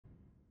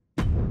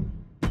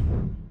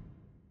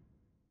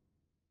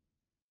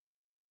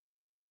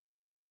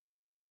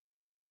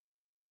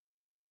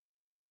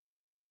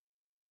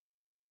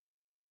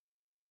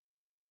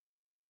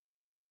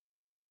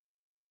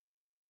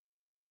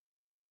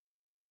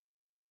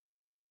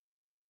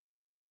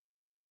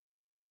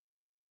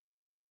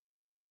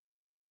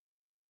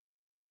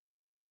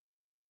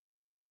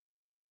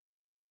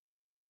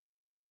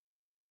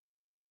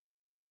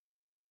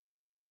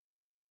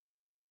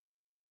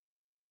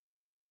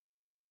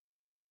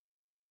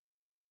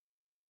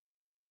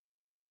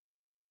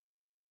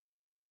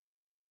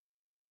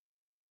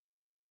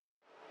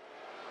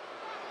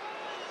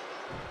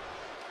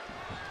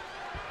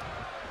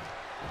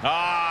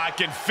Ah, I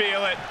can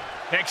feel it.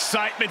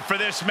 Excitement for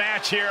this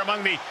match here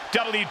among the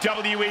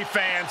WWE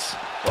fans.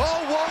 Oh,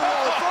 whoa,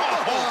 whoa,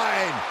 from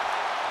behind.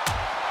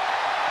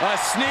 A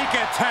sneak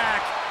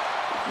attack.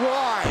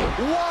 Why?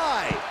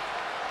 Why?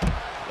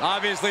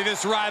 Obviously,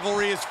 this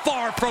rivalry is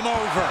far from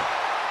over.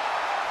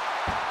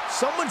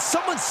 Someone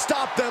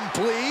stop them,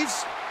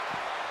 please.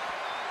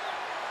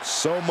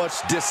 So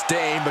much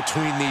disdain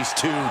between these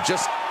two.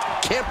 Just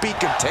can't be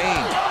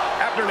contained.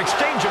 After an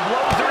exchange of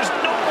blows, there is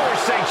no more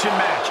sanctioned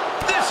match.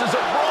 This is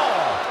a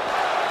brawl.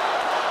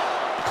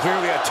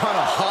 Clearly a ton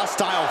of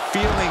hostile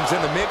feelings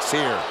in the mix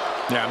here.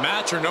 Yeah,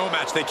 match or no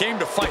match, they came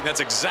to fight, and that's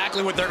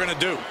exactly what they're going to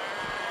do.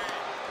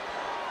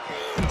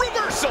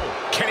 Reversal.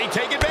 Can he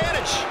take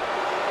advantage?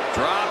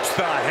 Drops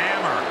the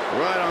hammer.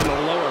 Right on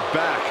the lower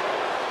back.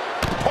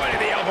 Point of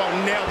the elbow,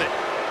 nailed it.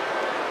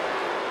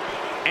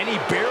 And he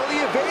barely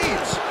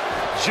evades.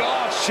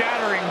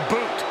 Jaw-shattering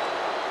boot.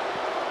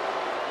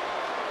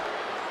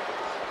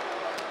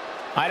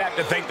 I'd have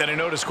to think that a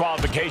no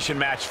disqualification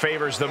match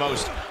favors the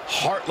most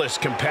heartless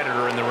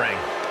competitor in the ring.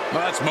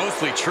 Well, that's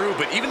mostly true,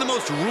 but even the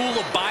most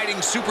rule-abiding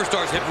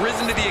superstars have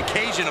risen to the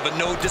occasion of a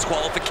no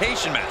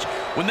disqualification match.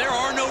 When there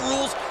are no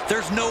rules,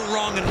 there's no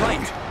wrong and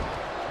right.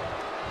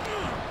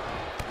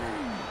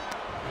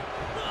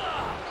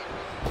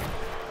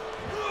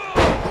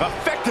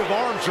 Effective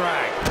arm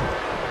drag.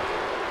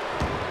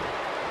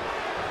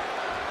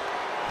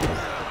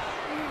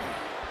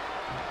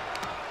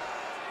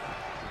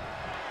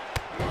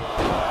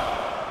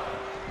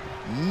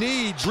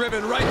 Knee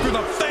driven right through the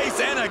face,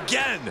 and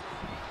again.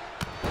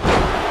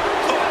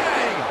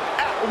 Bang!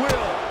 At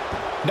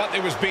will.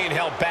 Nothing was being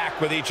held back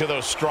with each of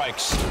those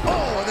strikes.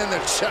 Oh, and then the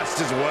chest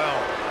as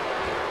well.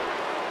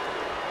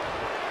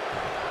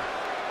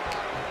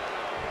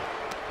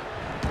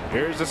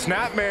 Here's the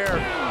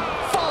snapmare,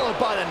 followed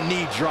by the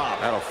knee drop.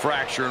 That'll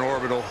fracture an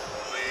orbital.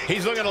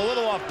 He's looking a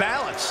little off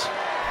balance.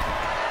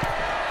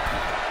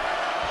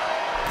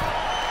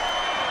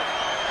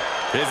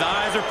 His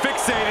eyes are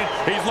fixated.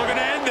 He's looking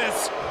to end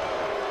this.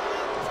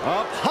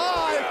 Up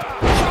high.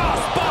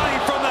 Cross body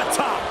from the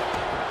top.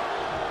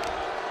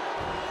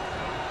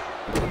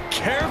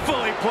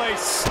 Carefully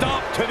placed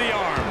stomp to the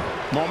arm.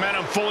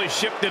 Momentum fully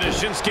shifted to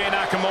Shinsuke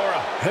Nakamura.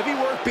 Heavy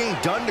work being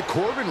done to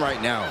Corbin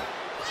right now.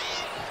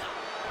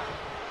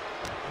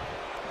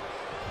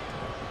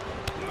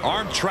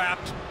 Arm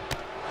trapped.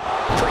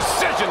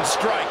 Precision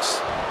strikes.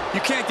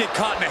 You can't get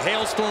caught in a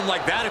hailstorm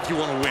like that if you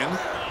want to win.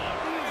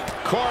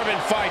 Corbin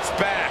fights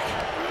back.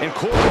 And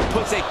Corbin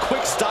puts a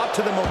quick stop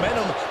to the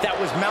momentum that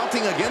was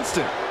mounting against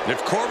him. If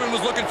Corbin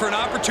was looking for an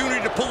opportunity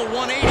to pull a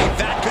 180,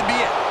 that could be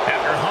it.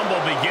 After humble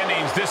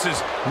beginnings, this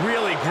has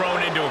really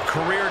grown into a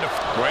career to...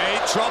 Wait,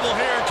 trouble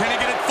here. Can he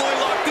get it fully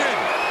locked in?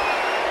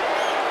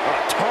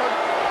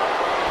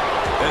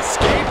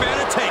 Escape and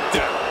a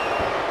takedown.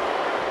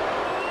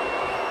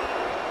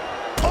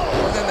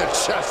 Oh, and then the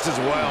chest as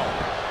well.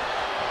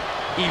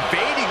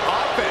 Evading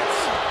offense.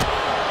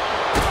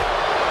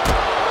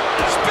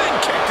 Spin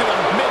kick to the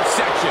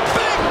midsection.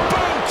 Big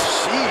boot.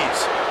 Jeez.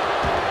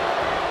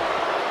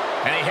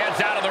 And he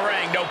heads out of the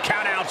ring. No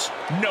countouts,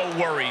 no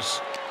worries.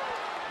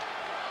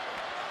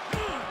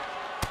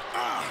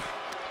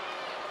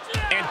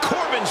 And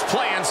Corbin's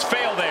plans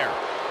fail there.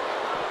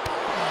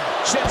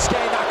 Shinsuke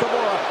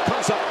Nakamura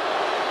comes up.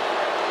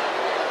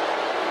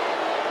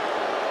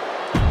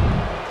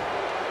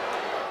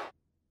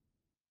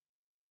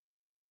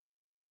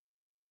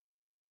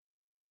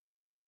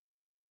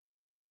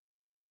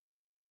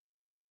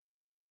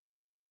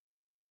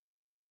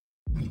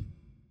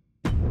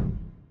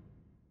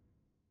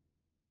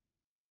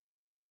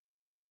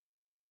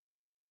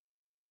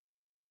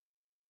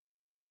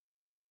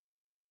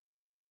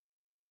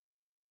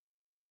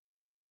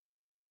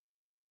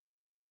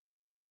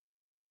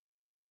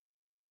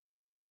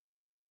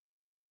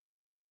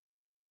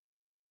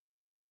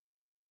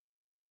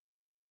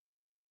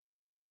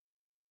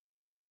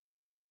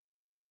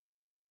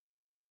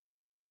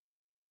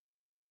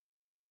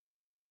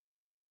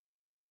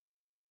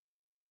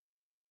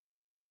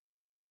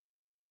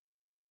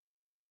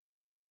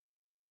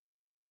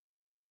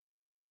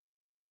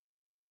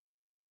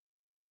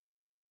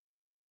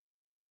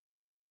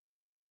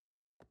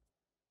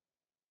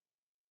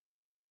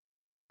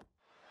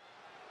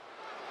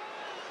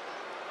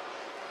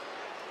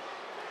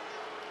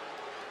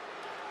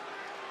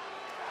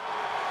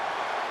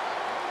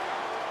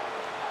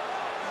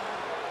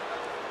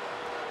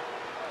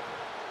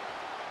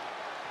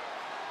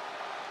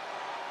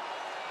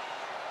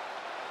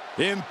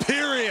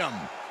 Imperium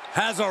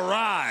has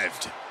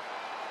arrived.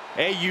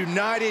 A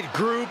united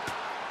group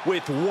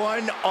with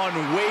one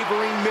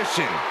unwavering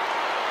mission: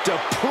 to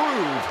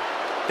prove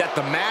that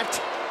the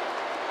mat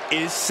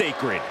is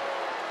sacred.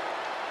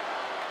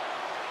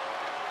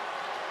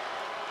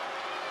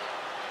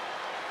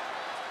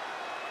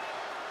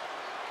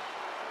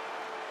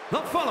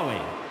 The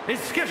following is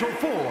scheduled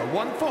for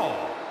one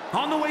fall.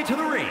 On the way to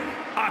the ring,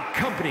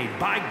 accompanied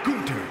by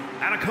Gunther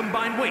at a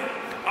combined weight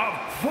of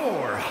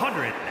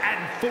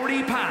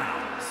 440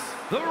 pounds,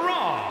 the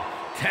Raw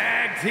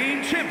Tag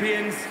Team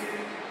Champions,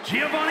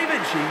 Giovanni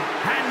Vinci,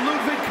 and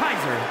Ludwig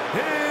Kaiser,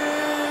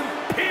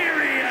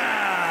 Imperium!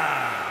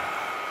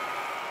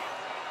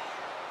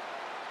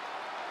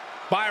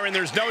 Byron,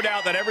 there's no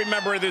doubt that every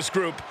member of this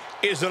group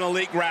is an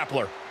elite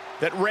grappler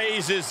that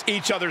raises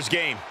each other's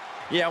game.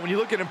 Yeah, when you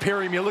look at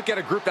Imperium, you look at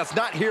a group that's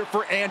not here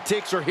for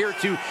antics or here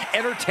to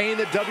entertain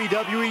the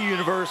WWE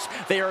Universe.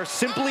 They are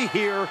simply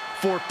here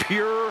for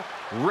pure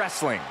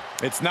wrestling.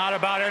 It's not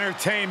about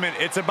entertainment.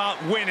 It's about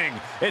winning.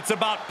 It's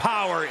about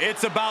power.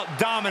 It's about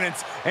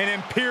dominance. And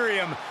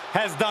Imperium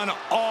has done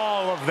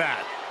all of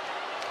that.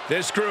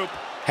 This group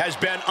has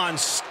been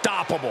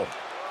unstoppable.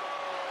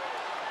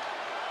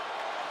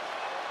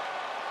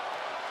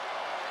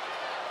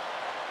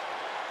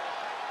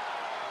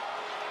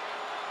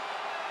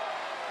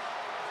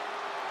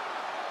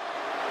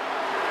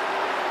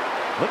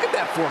 Look at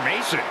that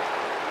formation.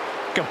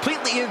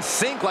 Completely in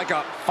sync, like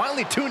a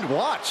finely tuned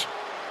watch.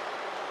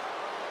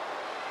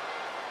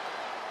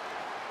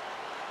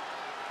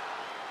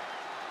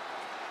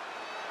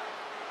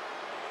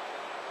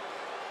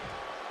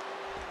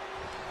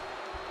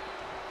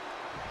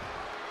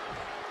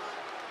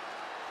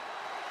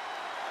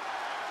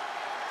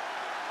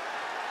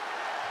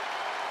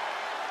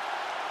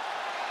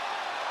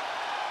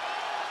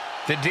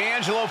 The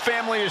D'Angelo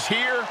family is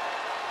here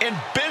in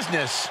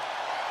business.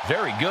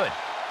 Very good.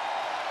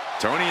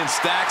 Tony and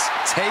Stacks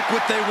take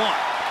what they want.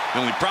 The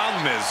only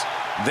problem is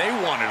they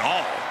want it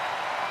all.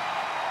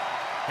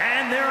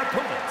 And their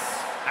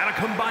opponents at a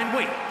combined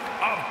weight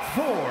of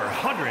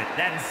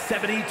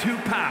 472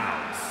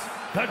 pounds.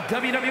 The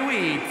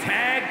WWE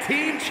Tag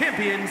Team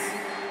Champions,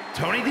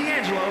 Tony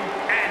D'Angelo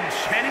and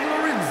Channing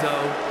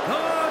Lorenzo, the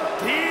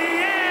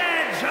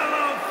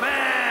D'Angelo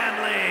family.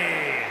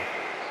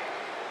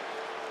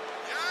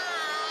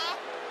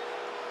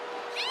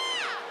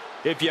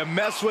 If you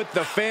mess with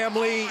the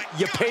family,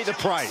 you pay the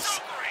price.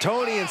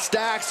 Tony and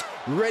Stacks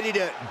ready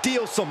to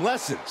deal some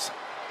lessons.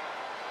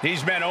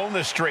 These men own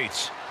the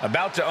streets,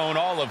 about to own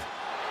all of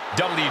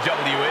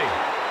WWE.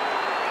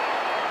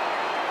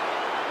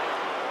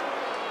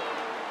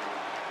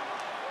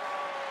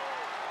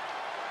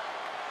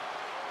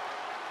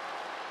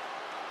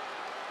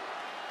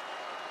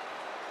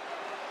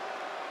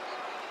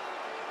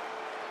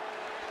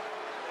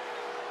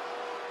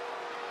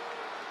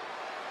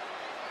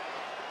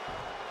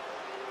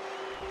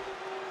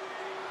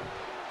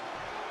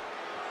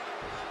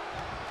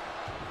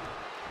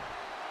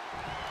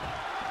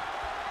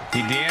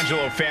 The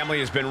D'Angelo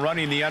family has been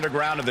running the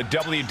underground of the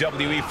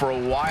WWE for a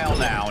while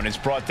now, and it's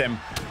brought them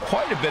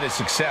quite a bit of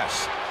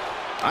success.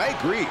 I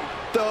agree.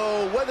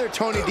 Though whether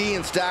Tony D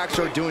and Stacks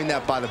are doing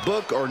that by the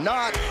book or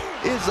not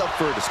is up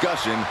for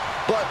discussion,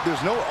 but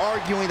there's no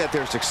arguing that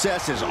their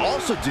success is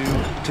also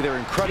due to their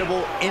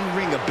incredible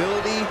in-ring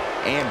ability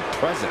and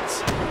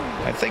presence.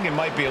 I think it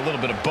might be a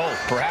little bit of both.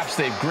 Perhaps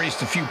they've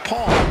greased a few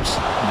palms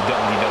in the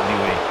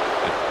WWE.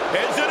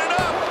 Is it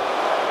enough?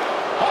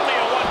 Only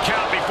a one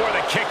count before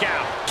the kick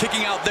out.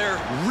 Kicking out there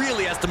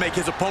really has to make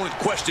his opponent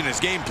question his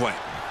game plan.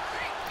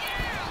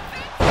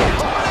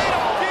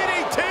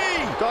 DDT!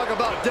 Talk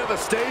about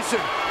devastation.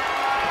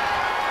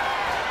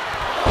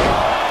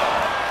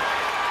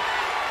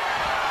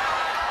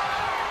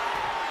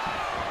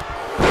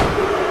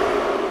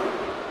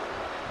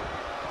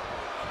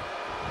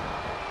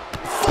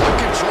 Full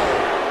control.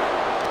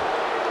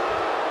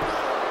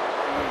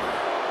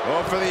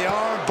 Going for the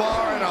arm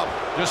bar and up.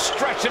 Just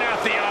stretching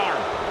out the arm.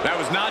 That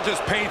was not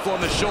just painful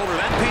on the shoulder.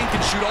 That pain can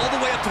shoot all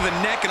the way up to the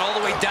neck and all the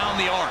way down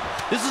the arm.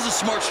 This is a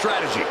smart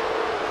strategy.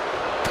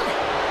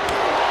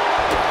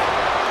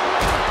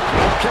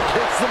 Kick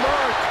hits the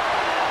mark.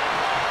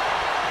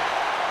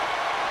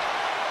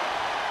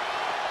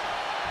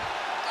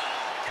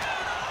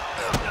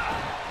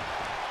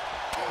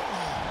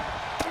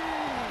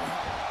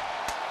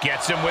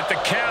 Gets him with the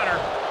counter.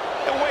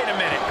 And wait a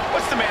minute.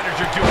 What's the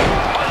manager doing?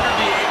 Under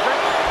the apron.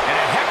 And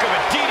a heck of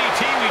a DDT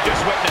we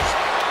just witnessed.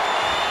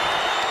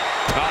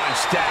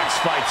 Stacks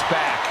fights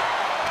back.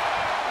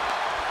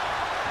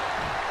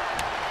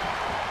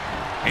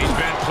 He's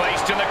been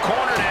placed in the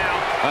corner now.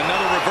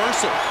 Another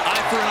reversal.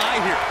 Eye for an eye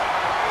here.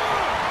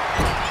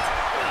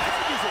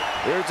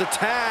 There's a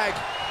tag.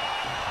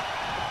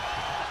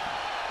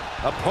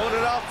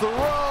 Opponent off the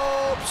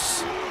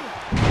ropes.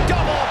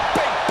 Double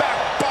big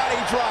back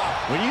body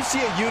drop. When you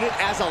see a unit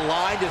as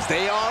aligned as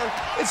they are,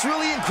 it's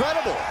really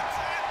incredible.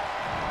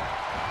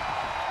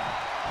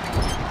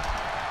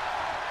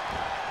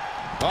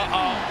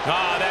 Uh-oh.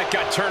 Ah, that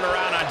got turned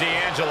around on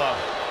D'Angelo.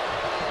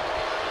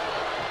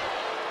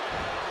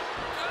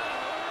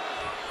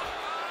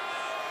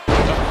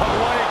 Oh,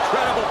 what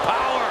incredible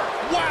power.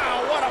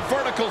 Wow, what a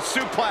vertical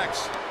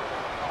suplex.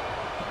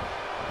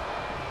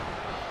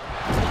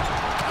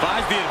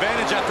 Buys the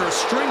advantage after a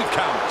string of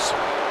counters.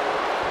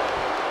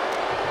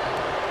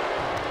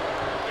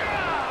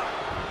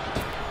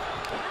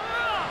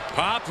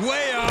 Popped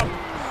way up.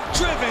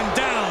 Driven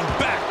down,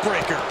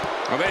 backbreaker.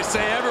 Well, they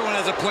say everyone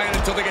has a plan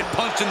until they get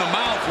punched in the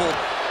mouth. Well,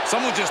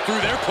 someone just threw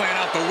their plan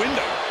out the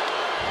window.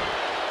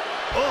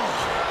 Oh,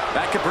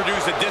 that could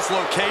produce a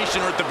dislocation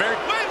or at the very...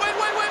 Wait!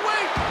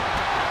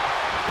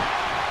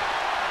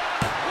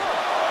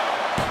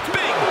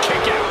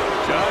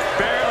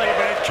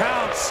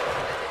 this.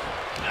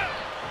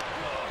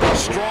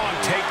 Strong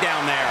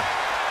takedown there.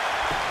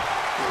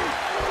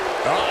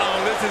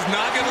 Uh-oh, this is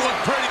not going to look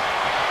pretty.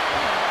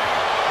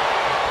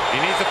 He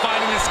needs to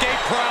find an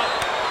escape route.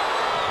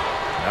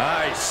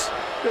 Nice.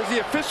 Does the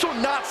official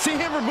not see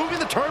him removing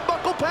the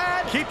turnbuckle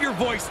pad? Keep your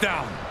voice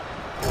down.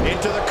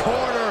 Into the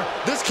corner.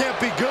 This can't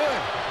be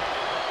good.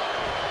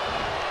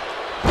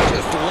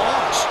 Just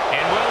launch.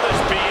 And will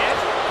this be it?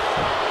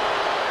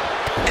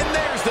 And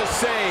there's the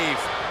save.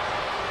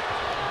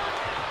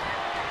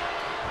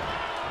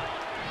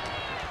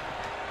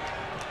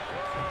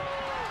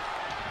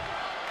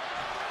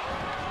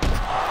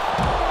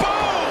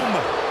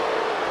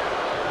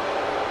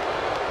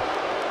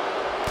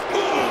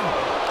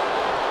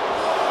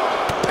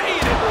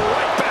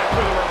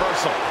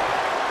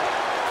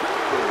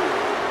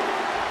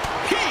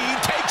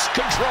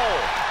 Control.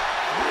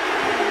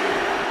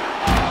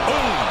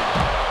 Boom.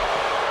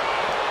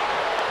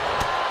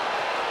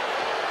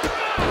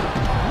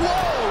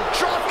 Whoa,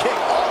 drop kick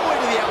all the way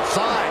to the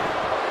outside.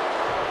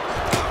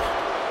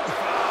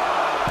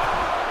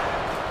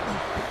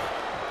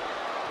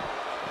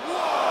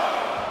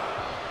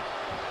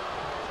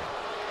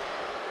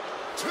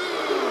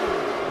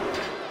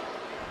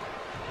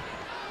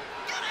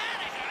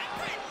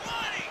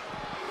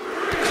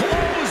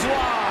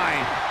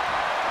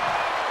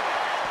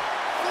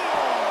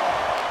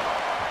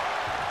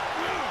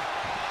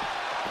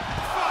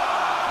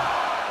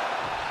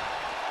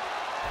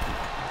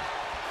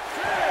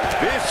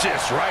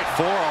 Vicious right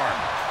forearm.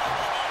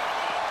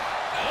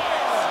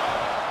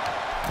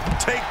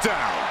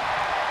 Takedown.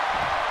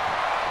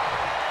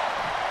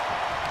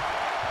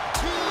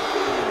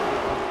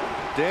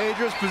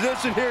 Dangerous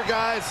position here,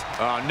 guys.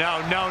 Oh,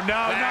 no.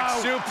 Back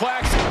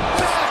suplex.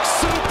 Back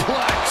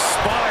suplex.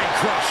 Spine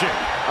crushing.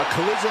 A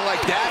collision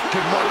like that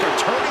could mark a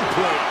turning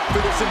point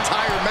for this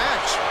entire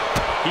match.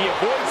 He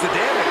avoids the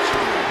damage.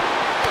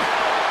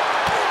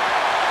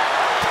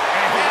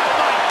 And oh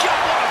my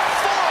God, what a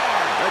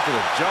forearm! Right to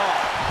the jaw.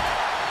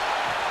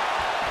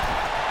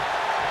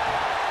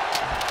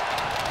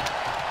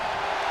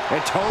 And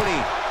Tony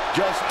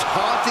just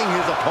taunting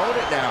his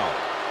opponent now.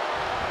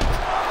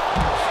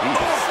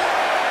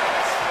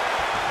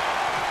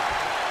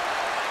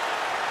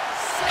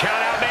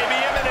 Count out may be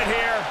imminent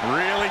here.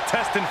 Really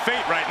testing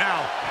fate right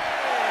now.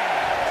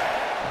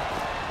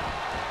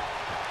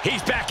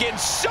 He's back in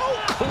so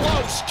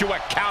close to a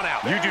count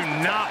out. You do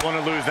not want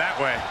to lose that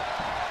way.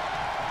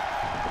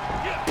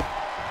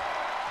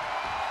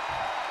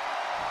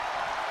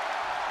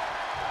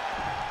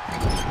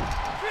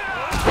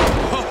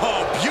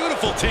 Oh,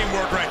 beautiful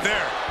teamwork right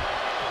there.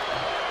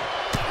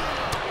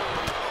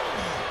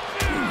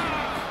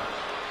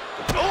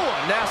 Oh,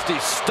 a nasty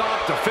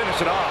stomp to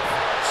finish it off.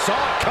 Saw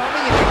it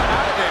coming and got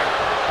out of there.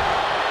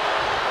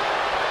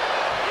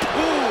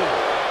 Ooh.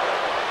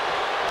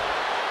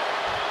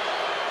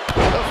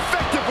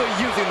 Effectively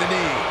using the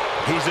knee.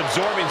 He's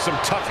absorbing some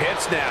tough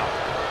hits now.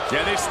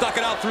 Yeah, they've stuck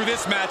it out through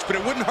this match, but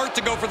it wouldn't hurt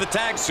to go for the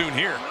tag soon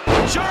here.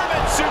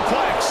 German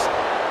suplex.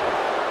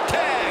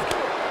 Tag.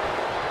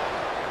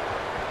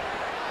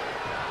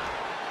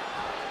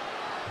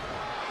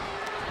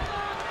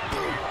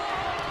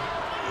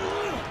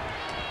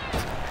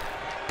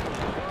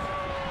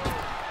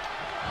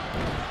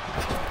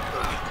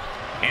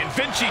 And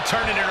Vinci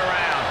turning it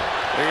around.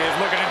 He is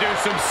looking to do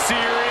some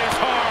serious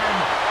harm.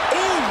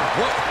 Ooh,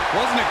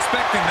 wasn't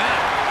expecting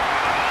that.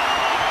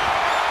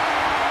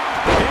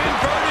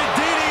 Inverted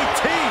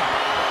DDT.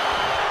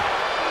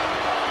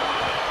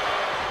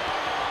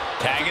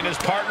 Tagging his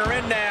partner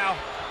in now.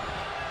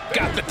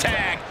 Got the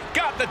tag.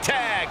 Got the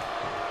tag.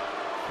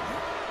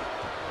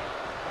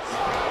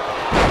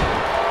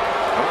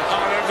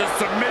 Oh, there's a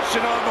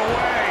submission on the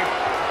way.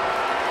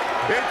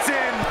 It's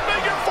in.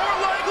 Figure four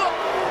leg lock.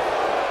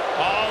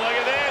 Oh, look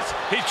at this.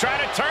 He's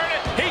trying to turn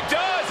it. He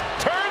does.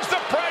 Turns the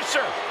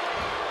pressure.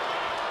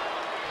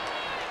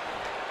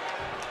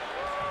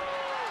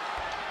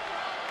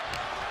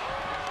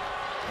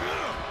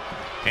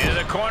 Into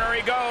the corner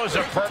he goes.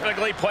 A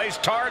perfectly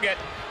placed target.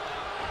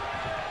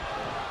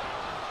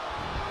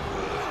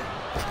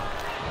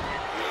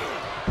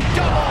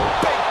 Double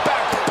big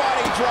back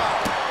body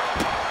drop.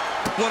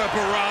 What a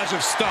barrage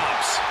of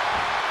stops.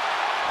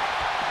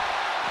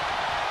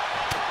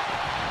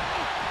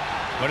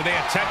 What are they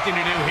attempting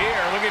to do here?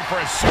 Looking for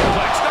a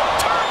suplex. No,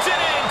 turns it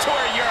into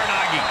a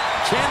Uranagi.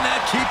 Can that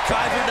keep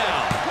Kaiser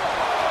down?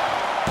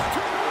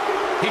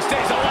 He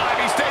stays alive.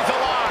 He stays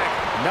alive.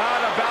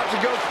 Not about to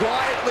go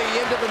quietly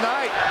into the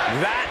night.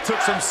 That took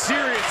some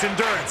serious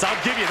endurance. I'll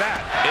give you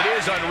that. It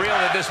is unreal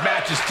that this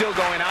match is still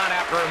going on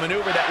after a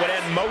maneuver that would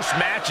end most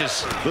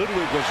matches.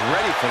 Ludwig was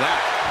ready for that.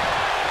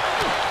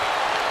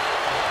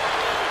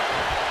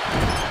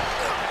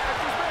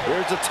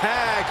 Here's a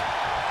tag.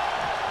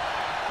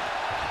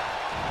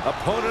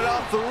 Opponent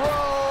off the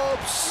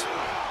ropes.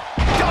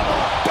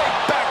 Double big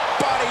back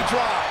body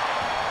drop.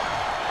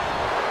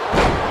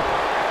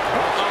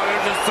 Oh,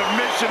 there's a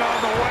submission on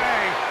the way.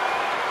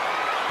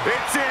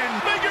 It's in.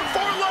 Figure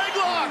four leg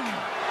lock.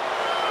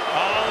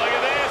 Oh, look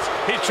at this.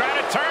 He's trying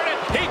to turn it.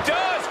 He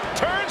does.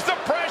 Turns the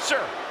pressure.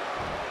 reverser.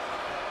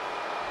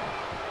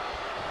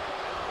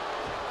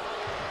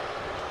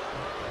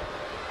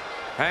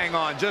 Hang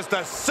on just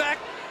a sec.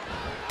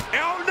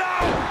 Oh, no!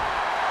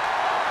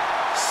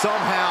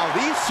 Somehow,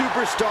 these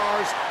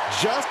superstars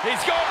just...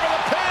 He's going for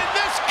the pin.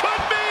 This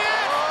could be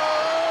it.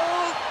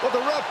 Oh! Well,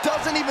 the ref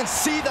doesn't even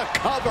see the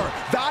cover.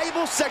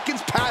 Valuable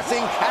seconds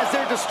passing as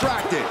they're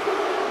distracted.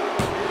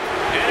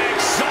 An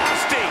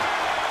exhausting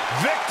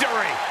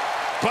victory,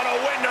 but a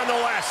win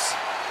nonetheless.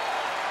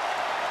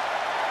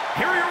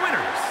 Here are your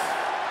winners,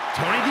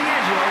 Tony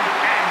D'Angelo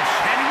and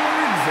Channing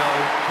Lorenzo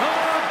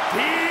of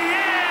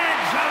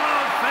D'Angelo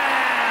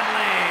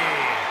family.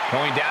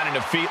 Going down in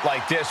defeat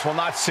like this will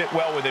not sit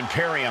well with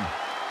Imperium.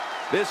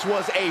 This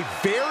was a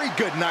very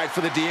good night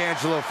for the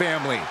D'Angelo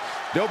family.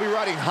 They'll be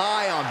riding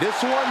high on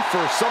this one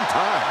for some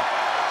time.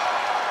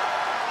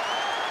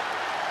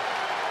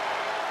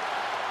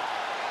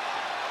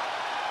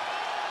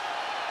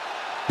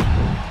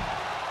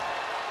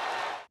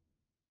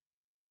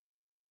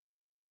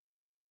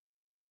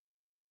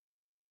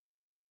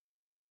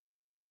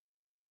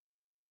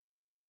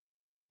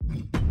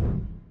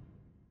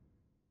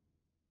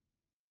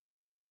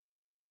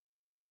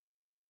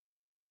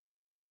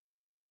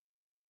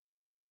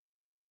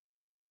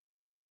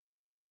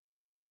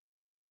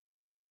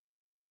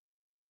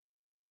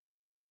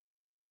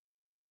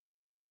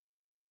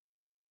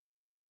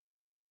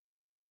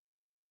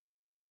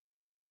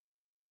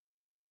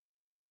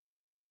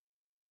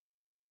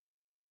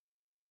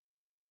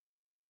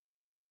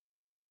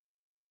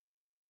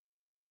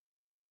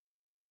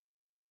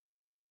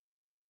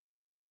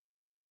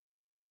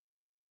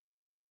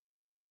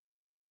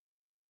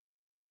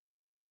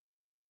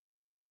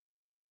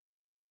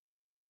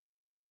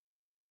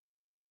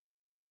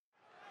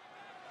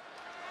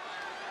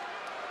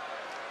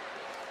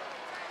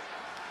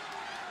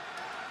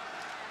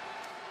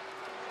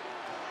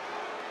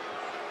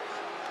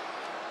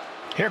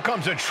 Here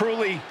comes a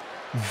truly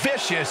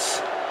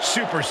vicious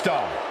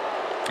superstar.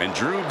 And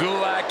Drew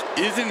Gulak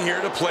isn't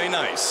here to play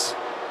nice.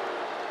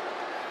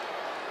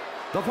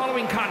 The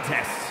following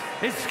contest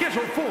is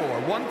scheduled for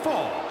one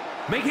fall.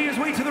 Making his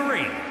way to the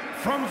ring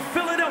from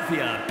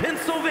Philadelphia,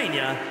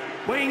 Pennsylvania,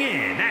 weighing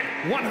in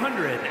at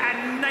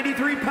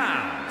 193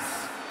 pounds,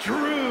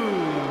 Drew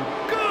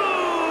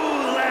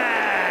Gulak.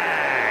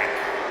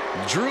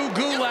 Drew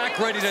Gulak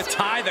ready to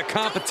tie the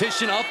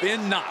competition up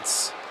in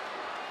knots.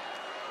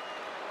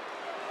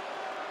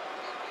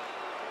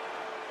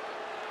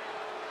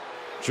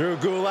 Drew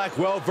Gulak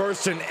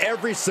well-versed in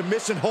every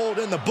submission hold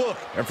in the book.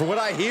 And from what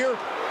I hear,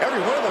 every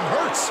one of them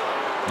hurts.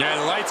 Yeah,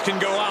 the lights can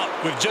go out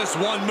with just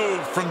one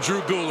move from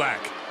Drew Gulak.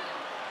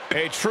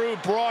 A true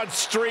Broad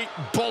Street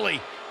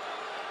bully.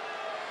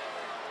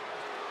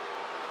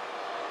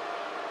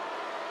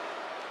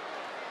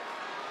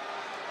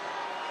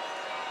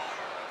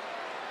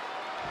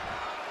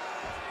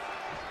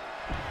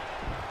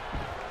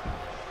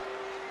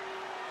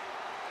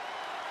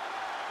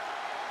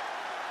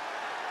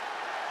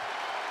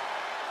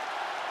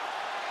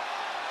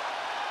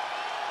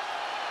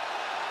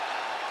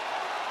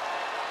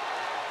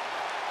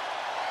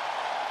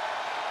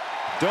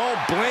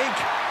 Don't blink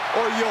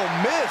or you'll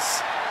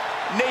miss.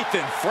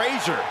 Nathan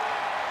Frazier.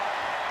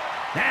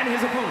 And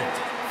his opponent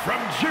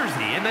from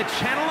Jersey in the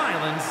Channel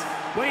Islands,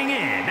 weighing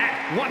in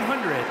at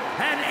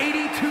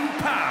 182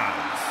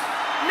 pounds,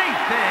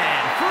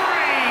 Nathan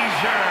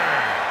Frazier.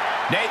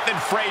 Nathan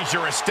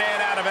Frazier, a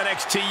standout of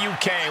NXT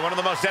UK, one of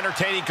the most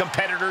entertaining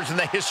competitors in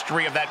the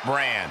history of that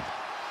brand.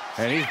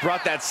 And he's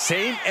brought that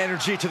same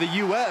energy to the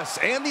US,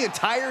 and the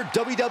entire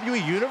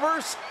WWE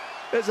Universe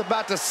is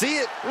about to see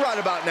it right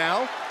about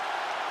now.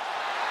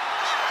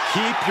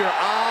 Keep your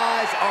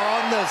eyes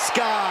on the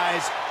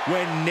skies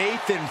when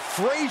Nathan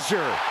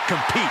Frazier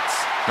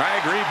competes. I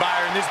agree,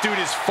 Byron. This dude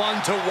is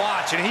fun to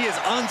watch, and he is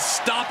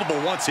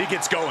unstoppable once he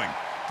gets going.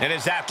 And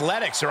his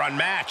athletics are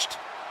unmatched.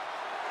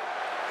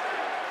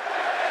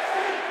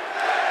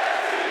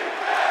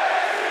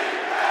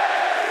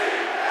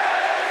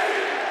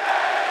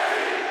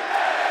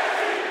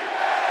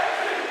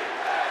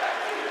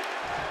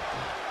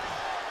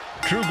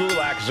 Drew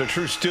Gulak is a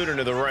true student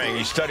of the ring.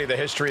 He studied the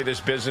history of this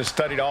business,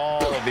 studied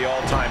all of the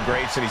all-time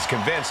greats, and he's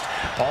convinced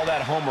all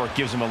that homework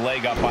gives him a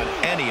leg up on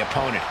any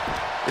opponent.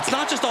 It's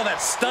not just all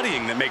that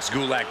studying that makes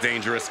Gulak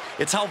dangerous.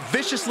 It's how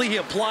viciously he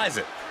applies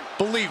it.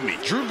 Believe me,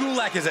 Drew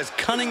Gulak is as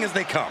cunning as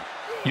they come.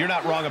 You're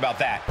not wrong about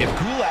that. If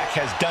Gulak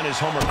has done his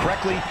homework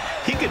correctly,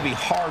 he could be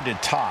hard to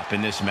top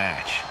in this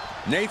match.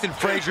 Nathan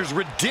Frazier's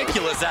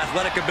ridiculous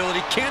athletic ability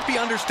can't be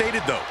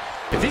understated, though.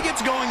 If he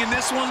gets going in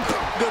this one,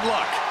 good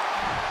luck.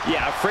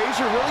 Yeah,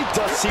 Frazier really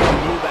does seem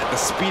to move at the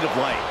speed of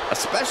light,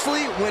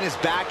 especially when his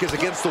back is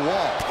against the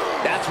wall.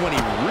 That's when he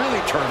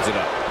really turns it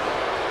up.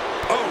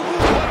 Oh,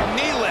 what a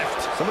knee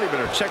lift. Somebody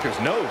better check his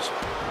nose.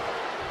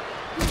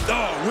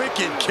 Oh,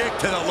 wicked kick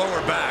to the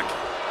lower back.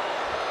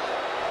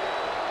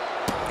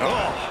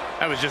 Oh,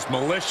 that was just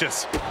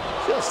malicious.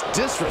 Just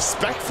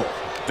disrespectful.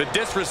 The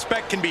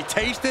disrespect can be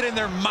tasted in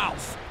their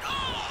mouth.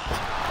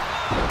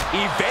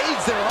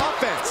 Evades their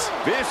offense.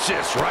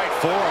 Vicious right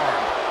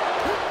forearm.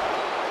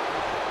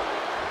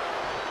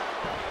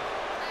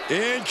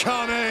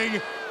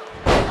 Incoming.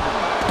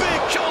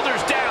 Big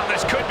shoulders down.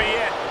 This could be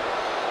it.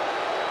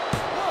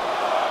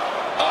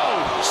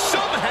 Oh,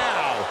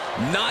 somehow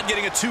not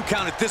getting a 2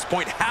 count at this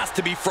point has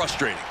to be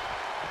frustrating.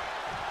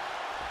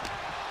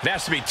 It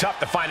has to be tough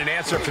to find an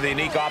answer for the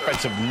unique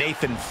offense of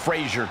Nathan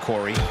Frazier,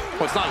 Corey.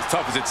 Well, it's not as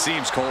tough as it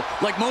seems, Cole.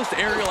 Like most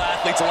aerial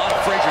athletes, a lot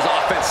of Frazier's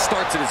offense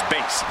starts at his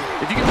base.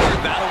 If you can wear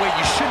it that away,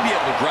 you should be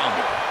able to ground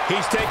it.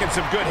 He's taken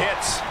some good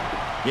hits.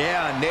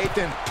 Yeah,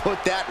 Nathan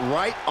put that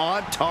right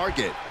on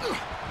target.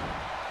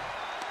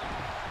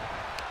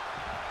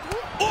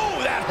 Ooh,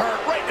 that hurt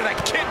right to the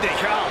kidney.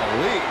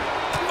 Golly.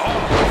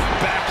 Oh,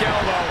 back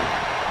elbow.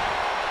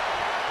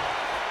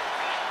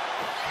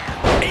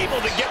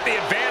 Able to get the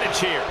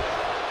advantage here.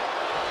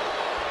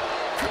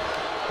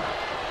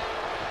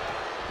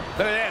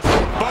 Look at this.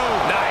 Boom.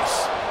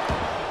 Nice.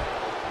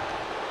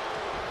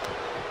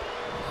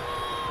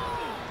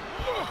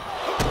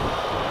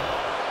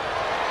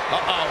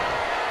 Uh-oh.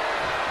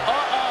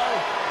 Uh-oh.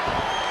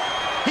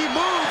 He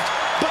moved,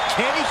 but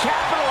can he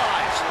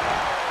capitalize?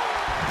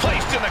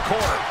 Placed in the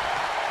corner.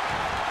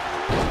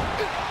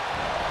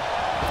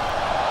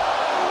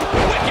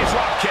 Wicked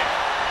drop kick.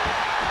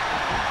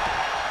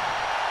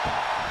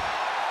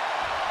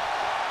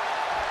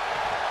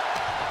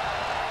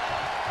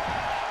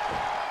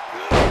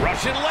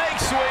 Russian leg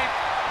sweep.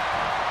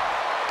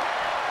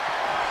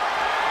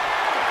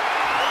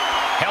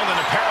 Held in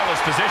a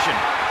perilous position.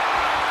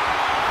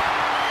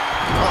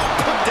 Oh,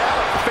 put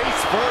down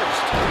face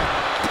first.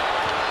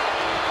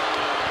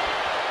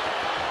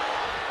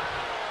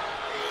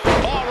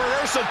 Oh,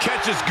 reversal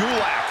catches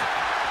Gulak.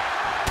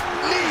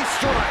 Knee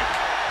strike.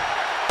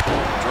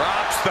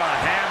 Drops the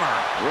hammer.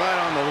 Right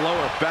on the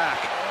lower back.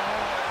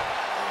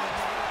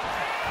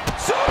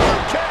 Super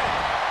kick.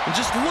 And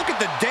just look at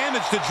the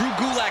damage to Drew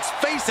Gulak's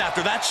face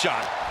after that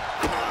shot.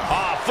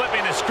 Oh,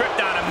 flipping the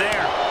script on him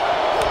there.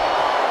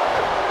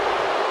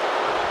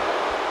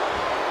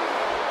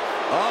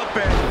 Up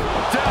and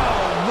down.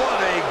 What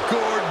a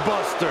gourd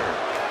buster.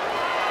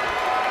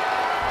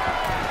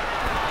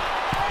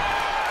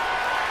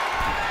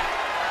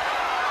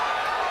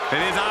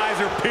 And his eyes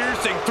are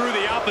piercing through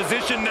the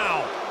opposition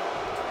now.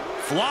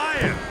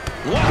 Flying.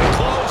 What a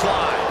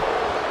clothesline.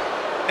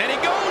 And he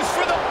goes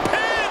for the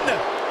pin.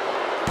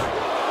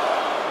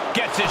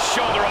 Gets his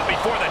shoulder up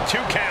before the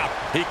 2 count.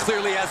 He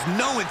clearly has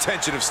no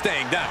intention of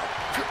staying down.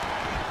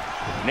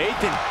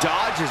 Nathan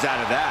dodges out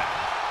of that.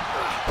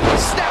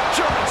 Snap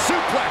German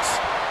suplex.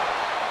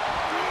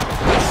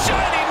 The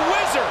Shining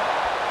Wizard.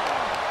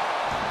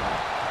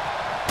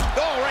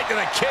 Oh, right to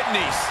the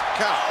kidneys.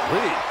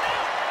 Golly.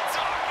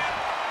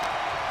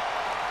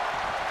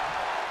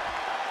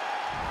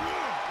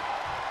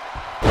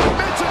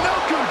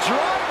 Michinoku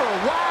driver.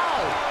 Wow.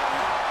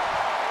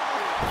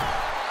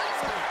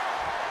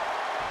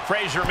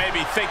 Frazier may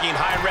be thinking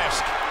high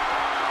risk.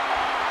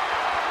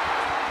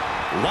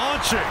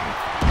 Launching.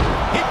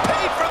 He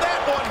paid for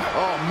that one.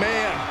 Oh,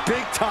 man.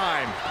 Big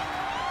time.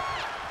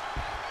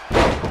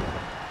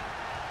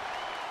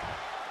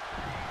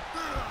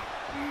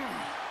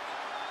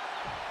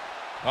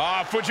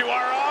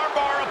 Fujiwara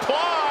armbar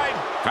applied.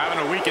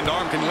 Having a weakened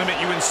arm can limit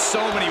you in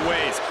so many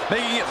ways,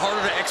 making it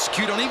harder to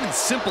execute on even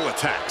simple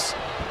attacks.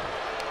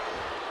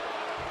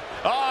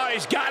 Oh,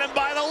 he's got him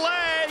by the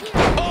leg.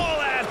 Oh,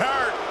 that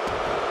hurt.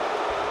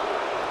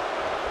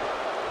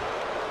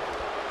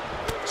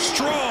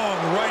 Strong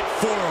right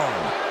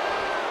forearm.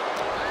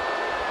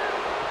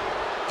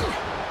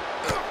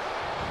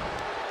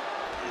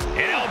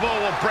 An elbow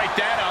will break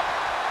that up.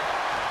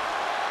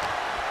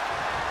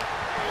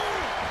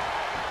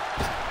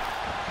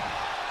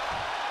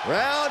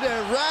 Round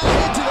and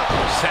round into the...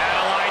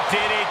 Satellite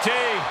DDT.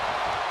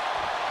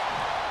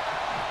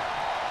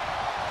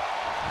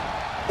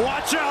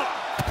 Watch out.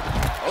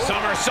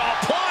 Somersault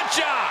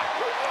plancha.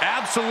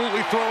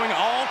 Absolutely throwing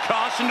all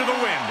caution to the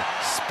wind.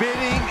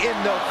 Spitting in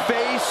the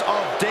face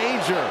of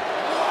danger.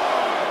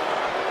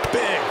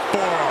 Big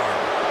forearm.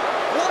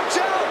 Watch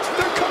out!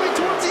 They're coming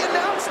towards the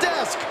announce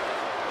desk.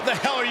 What the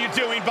hell are you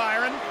doing,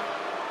 Byron?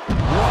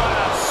 What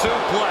a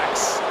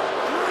suplex.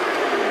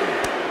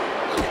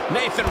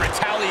 Nathan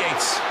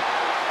retaliates.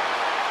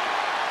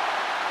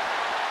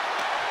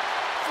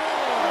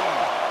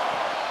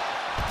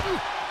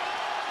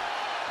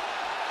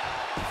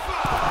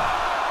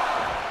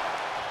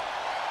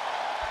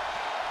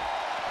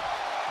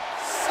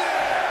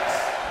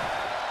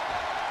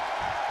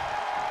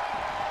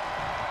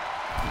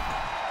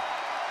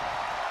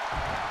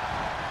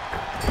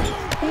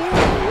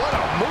 What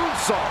a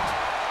moonsault.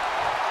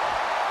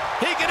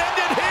 He can end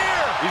it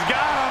here. He's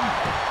got him.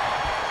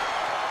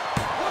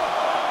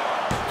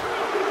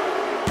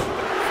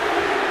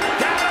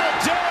 That'll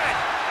do it.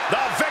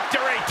 The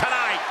victory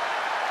tonight.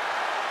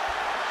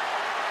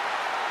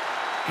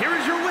 Here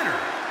is your winner,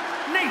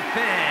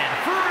 Nathan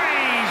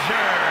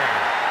Frazier.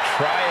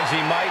 Try as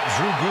he might,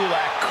 Drew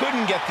Gulak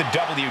couldn't get the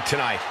W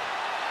tonight.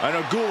 I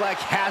know Gulak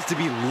has to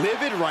be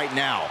livid right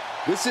now.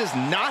 This is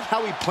not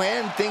how he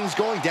planned things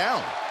going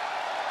down.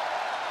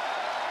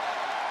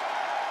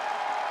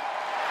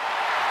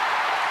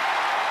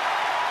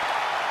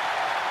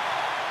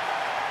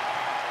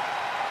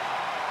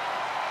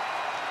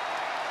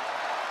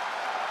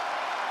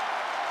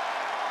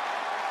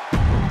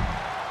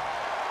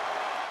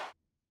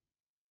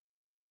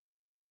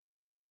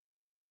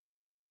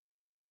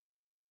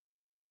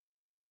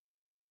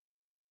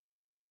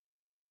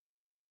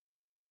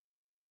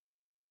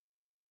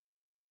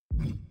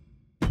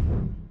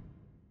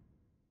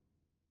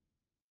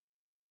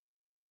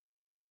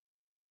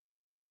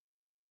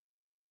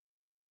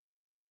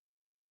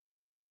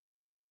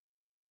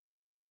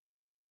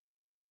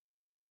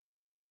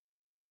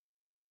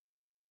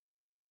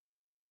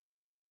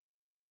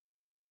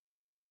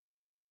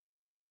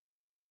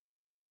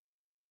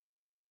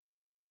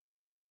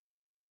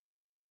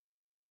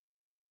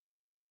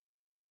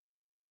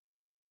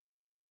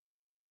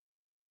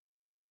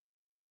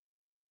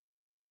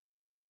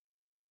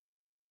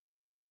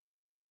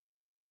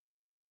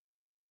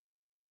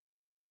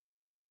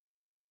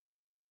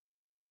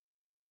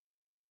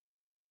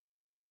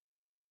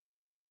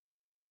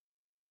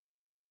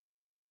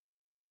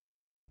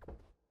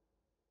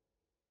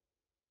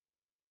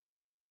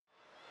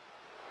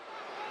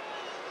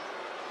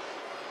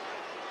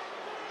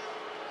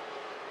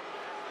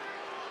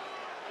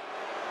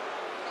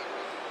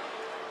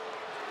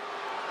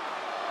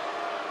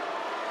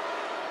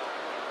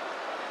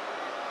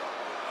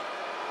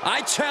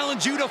 I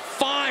challenge you to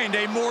find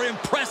a more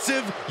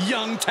impressive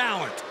young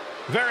talent.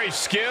 Very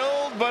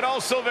skilled, but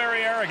also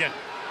very arrogant.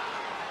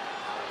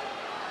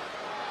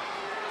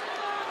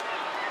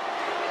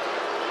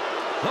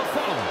 The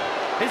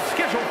following is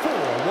scheduled for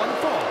one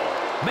fall,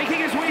 making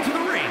his way to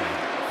the ring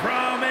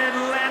from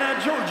Atlanta,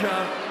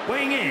 Georgia,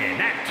 weighing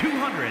in at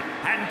 220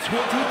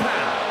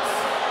 pounds,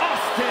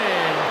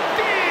 Austin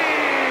Theory.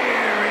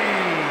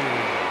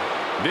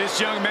 This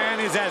young man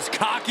is as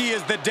cocky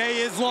as the day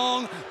is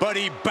long, but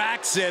he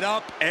backs it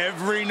up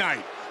every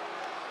night.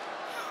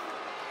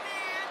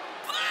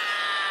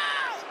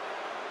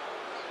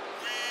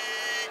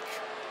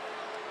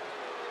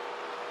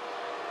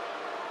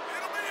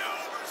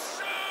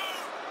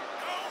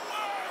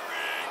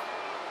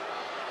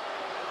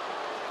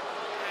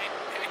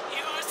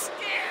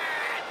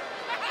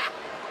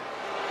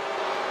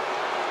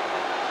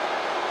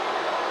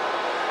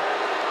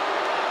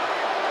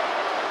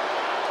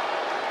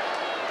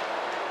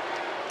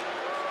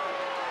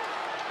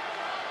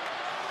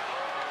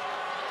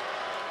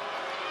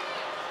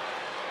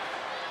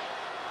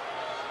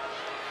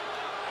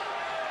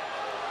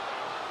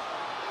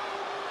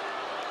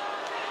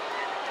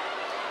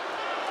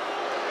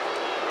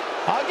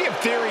 I'll give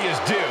Theory his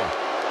due,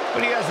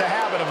 but he has a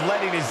habit of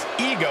letting his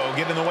ego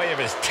get in the way of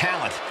his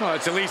talent. Well,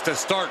 it's at least a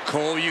start,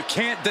 Cole. You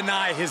can't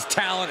deny his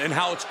talent and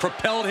how it's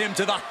propelled him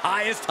to the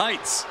highest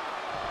heights.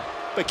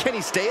 But can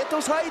he stay at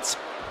those heights?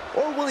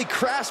 Or will he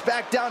crash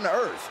back down to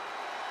earth?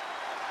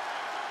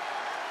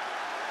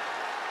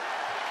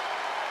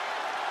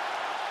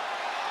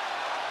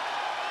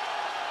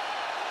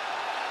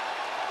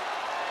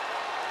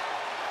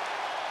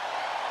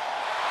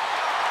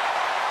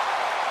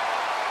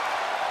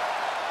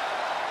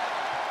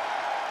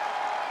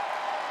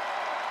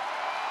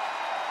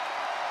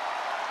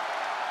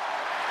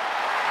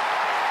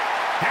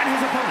 And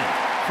his opponent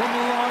from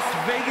Las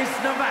Vegas,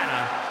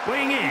 Nevada,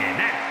 weighing in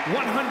at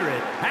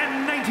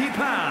 190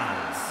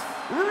 pounds,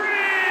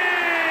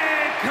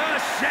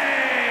 Ricochet!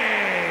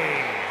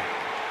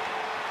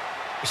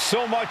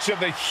 So much of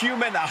the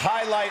human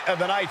highlight of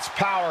the night's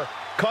power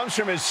comes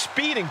from his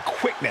speed and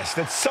quickness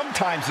that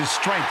sometimes his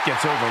strength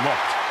gets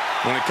overlooked.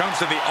 When it comes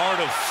to the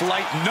art of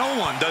flight, no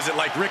one does it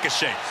like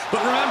Ricochet.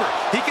 But remember,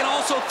 he can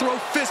also throw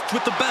fists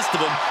with the best of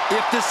them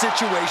if the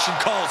situation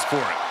calls for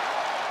it.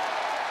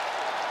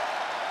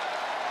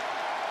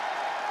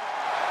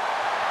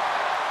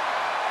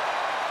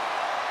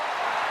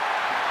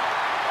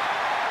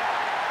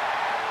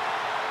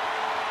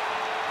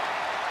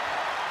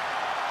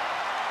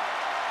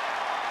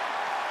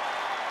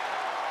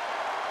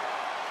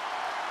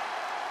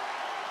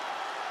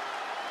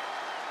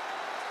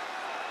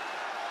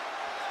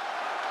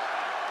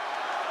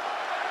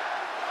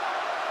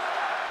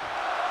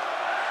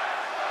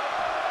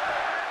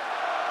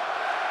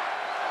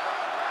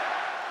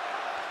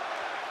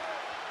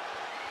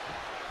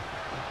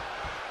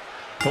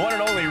 The one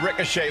and only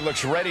Ricochet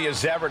looks ready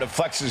as ever to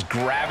flex his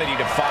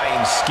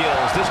gravity-defying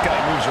skills. This guy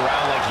moves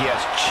around like he has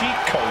cheat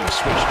codes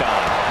switched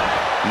on.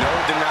 No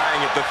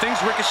denying it. The things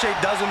Ricochet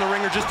does in the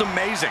ring are just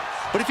amazing.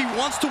 But if he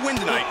wants to win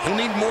tonight,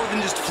 he'll need more than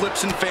just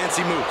flips and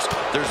fancy moves.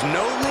 There's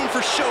no room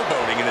for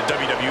showboating in a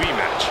WWE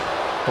match.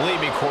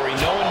 Believe me, Corey,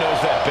 no one knows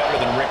that better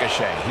than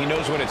Ricochet. He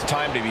knows when it's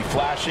time to be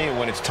flashy and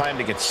when it's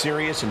time to get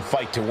serious and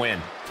fight to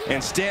win.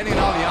 And standing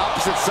on the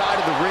opposite side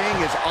of the ring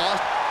is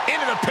Austin.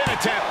 Into the pin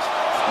attempt.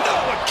 No,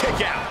 a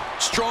kick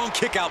out. Strong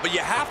kick out, but you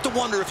have to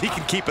wonder if he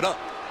can keep it up.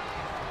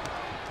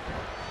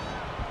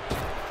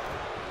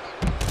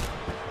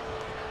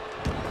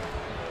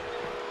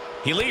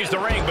 He leaves the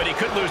ring, but he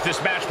could lose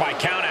this match by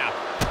countout.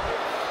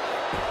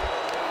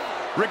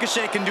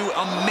 Ricochet can do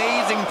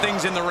amazing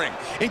things in the ring.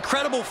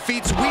 Incredible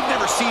feats we've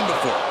never seen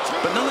before.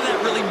 But none of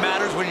that really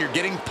matters when you're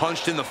getting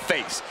punched in the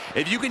face.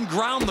 If you can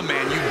ground the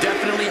man, you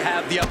definitely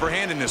have the upper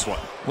hand in this one.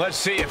 Let's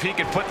see if he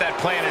can put that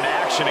plan into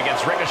action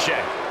against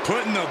Ricochet.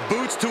 Putting the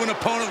boots to an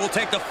opponent will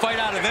take the fight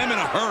out of them in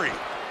a hurry.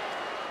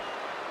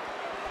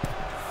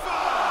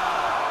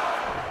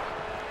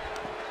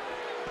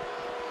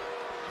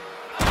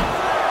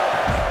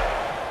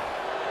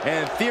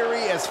 And Theory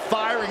is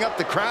firing up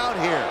the crowd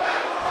here.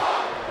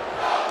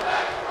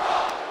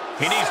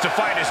 He needs to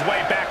fight his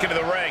way back into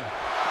the ring.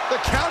 The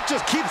count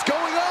just keeps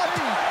going up.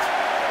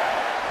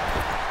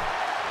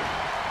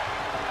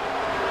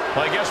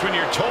 Well, I guess when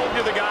you're told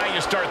you're the guy,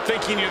 you start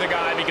thinking you're the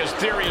guy because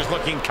Theory is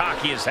looking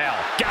cocky as hell.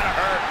 Gotta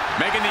hurt.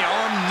 Making the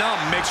arm numb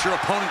makes your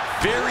opponent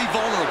very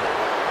vulnerable.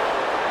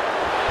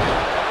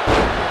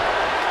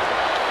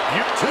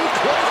 You're too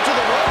close to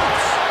the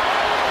ropes.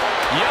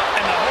 Yep,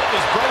 and the hold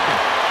is broken.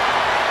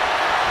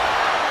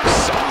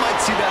 Some might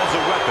see that as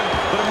a weapon,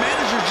 but a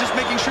manager's just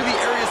making sure the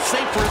area is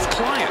safe for his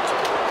client.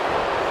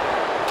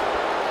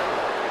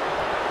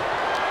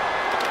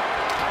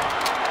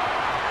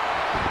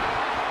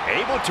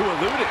 Able to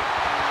elude it.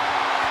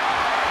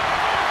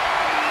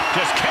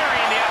 Just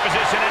carrying the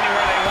opposition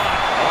anywhere they want.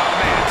 Oh,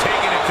 man,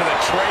 taking it to the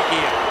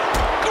trachea.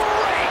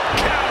 Great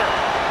counter.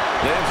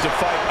 Lives to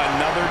fight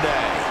another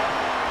day.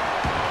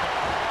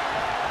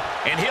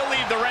 And he'll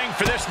leave the ring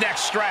for this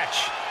next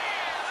stretch.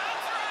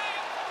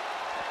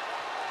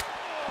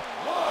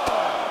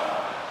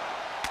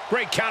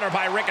 Great counter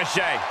by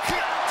Ricochet.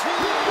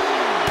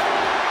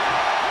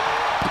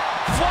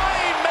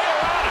 Flying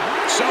Mayorana.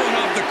 Showing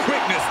off the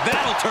quickness.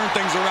 That'll turn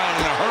things around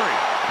in a hurry.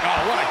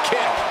 Oh, what a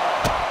kick.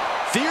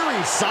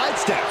 Theory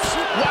sidesteps.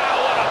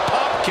 Wow, what a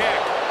pump kick.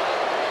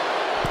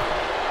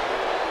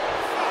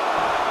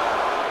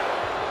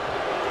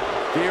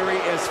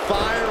 Theory is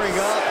firing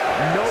up,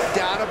 no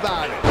doubt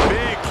about it.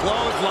 Big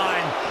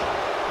clothesline.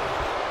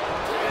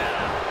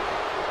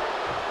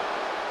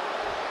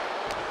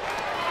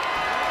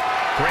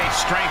 Great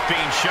strength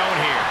being shown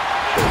here.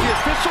 Does the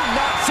official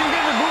not see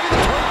him removing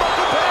the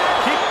turnbuckle pad?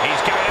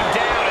 He's got him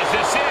down. Is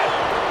this it?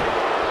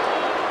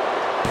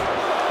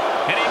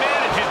 And he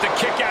manages to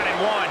kick out in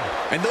one.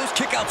 And those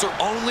kickouts are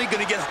only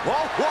going to get... Whoa,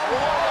 whoa,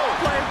 whoa.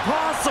 Playing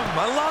possum.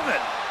 I love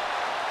it.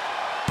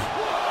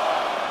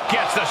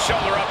 Gets the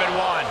shoulder up in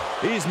one.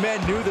 These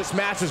men knew this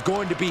match was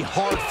going to be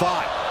hard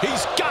fought.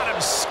 He's got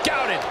him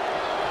scouted.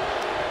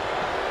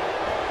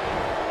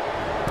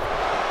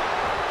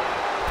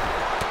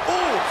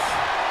 Oof.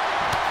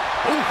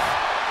 Oof.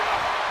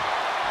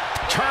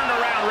 Turned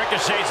around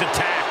Ricochet's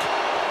attack.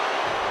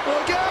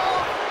 Look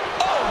out.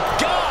 Oh,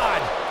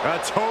 God. A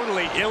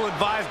totally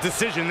ill-advised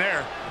decision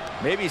there.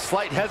 Maybe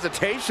slight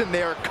hesitation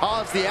there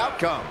caused the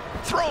outcome.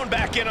 Thrown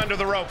back in under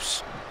the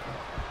ropes.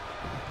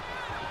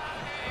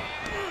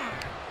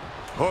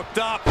 Hooked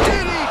up.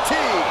 DDT.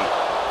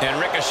 And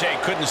Ricochet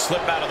couldn't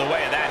slip out of the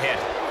way of that hit.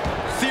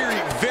 Theory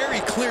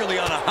very clearly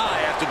on a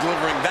high after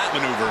delivering that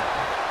maneuver.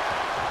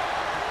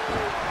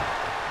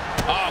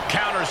 Oh,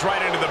 counters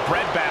right into the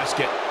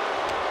breadbasket.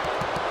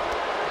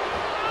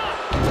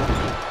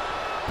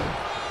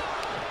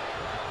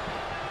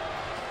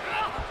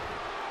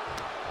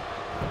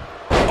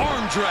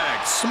 Arm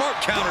drag.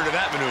 Smart counter to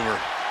that maneuver.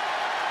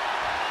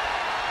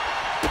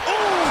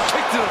 Oh,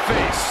 kick to the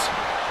face.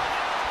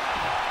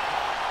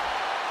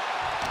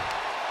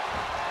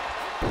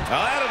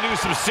 Now that'll do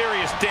some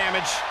serious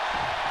damage.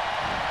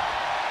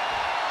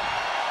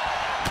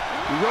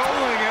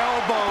 Rolling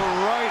elbow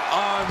right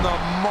on the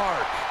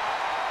mark.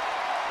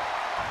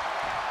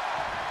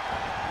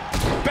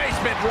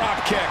 Basement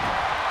drop kick.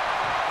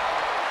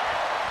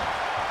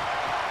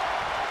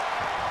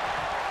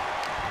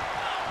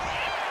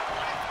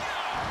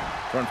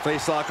 Front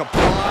face lock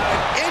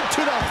applied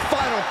into the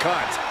final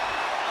cut.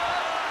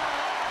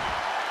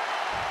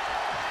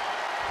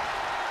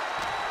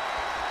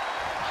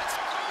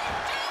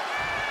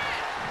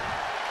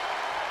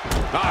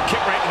 Ah,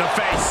 kick right in the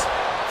face.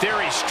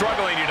 Theory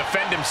struggling to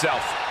defend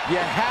himself. You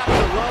have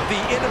to love the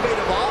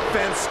innovative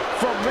offense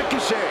from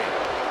Ricochet.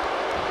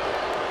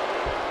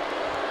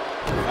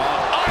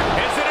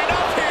 Is it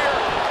enough here?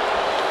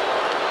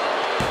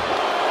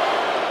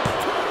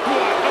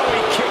 What? Oh,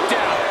 he kicked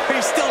out.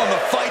 He's still in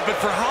the fight, but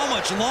for how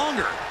much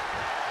longer?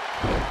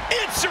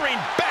 Answering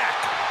back.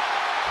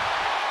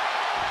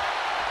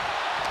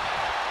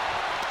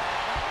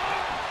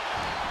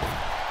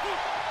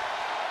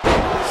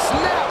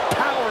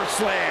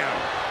 Slam.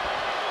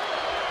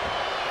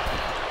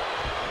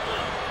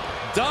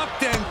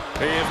 Ducked and...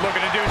 He is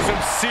looking to do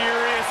some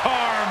serious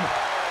harm.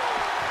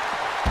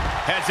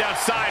 Heads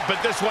outside,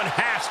 but this one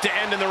has to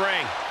end in the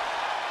ring.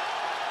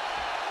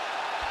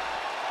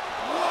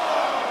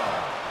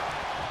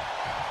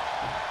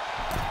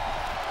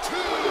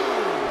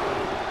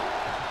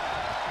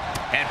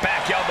 And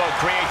back elbow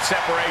creates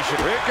separation.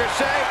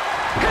 Ricochet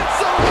hits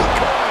the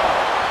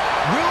recoil.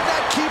 Will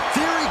that keep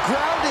Theory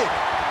grounded?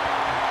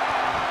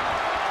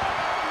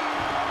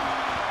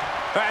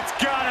 That's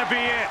gotta be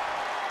it.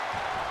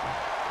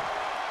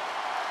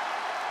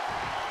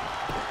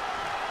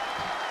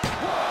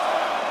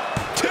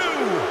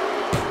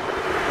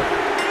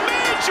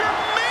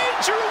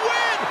 Major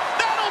win!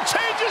 That'll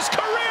change his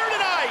career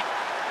tonight!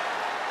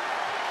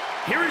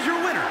 Here is your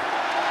winner,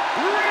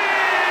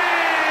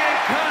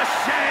 Ricochet!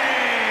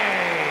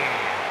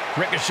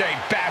 Ricochet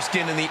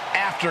basking in the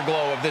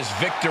afterglow of this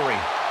victory.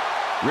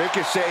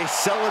 Ricochet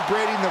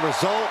celebrating the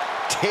result,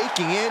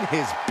 taking in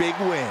his big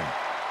win.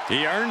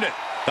 He earned it.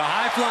 The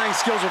high-flying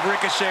skills of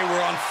Ricochet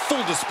were on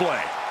full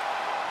display.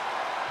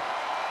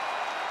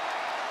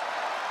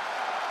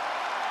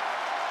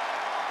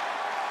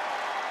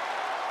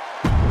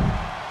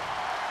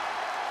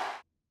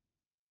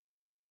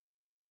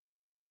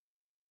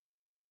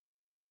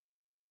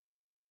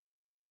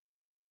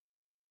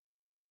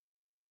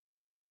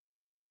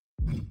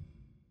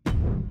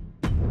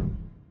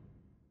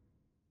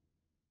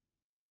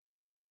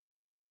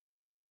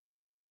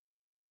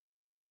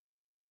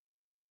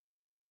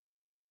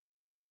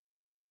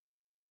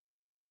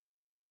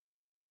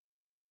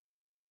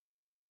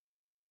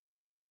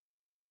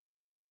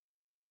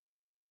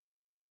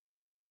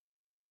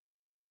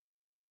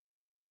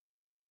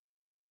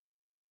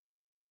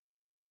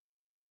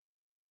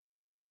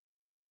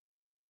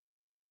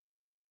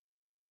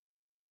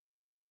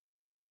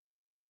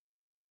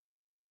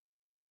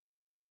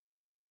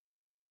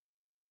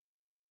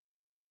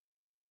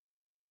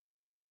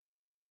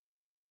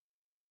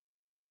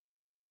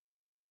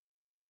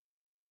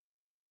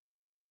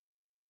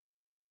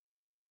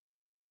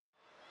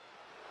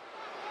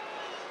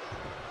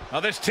 Well,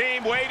 this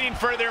team waiting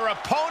for their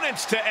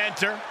opponents to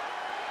enter.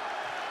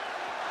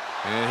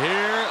 And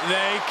here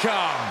they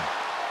come.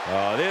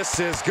 Oh, this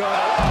is good.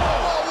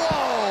 Whoa,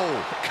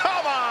 whoa!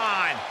 Come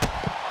on!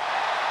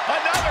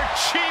 Another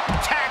cheap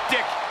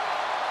tactic.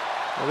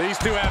 Well, these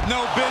two have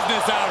no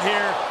business out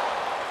here.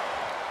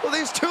 Well,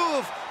 these two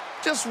have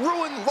just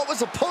ruined what was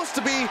supposed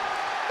to be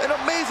an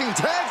amazing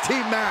tag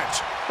team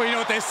match. Well, you know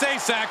what they say,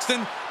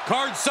 Saxton.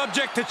 Cards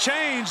subject to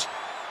change.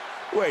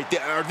 Wait,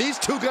 are these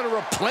two going to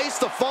replace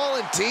the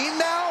fallen team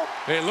now?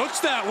 It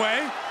looks that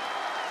way.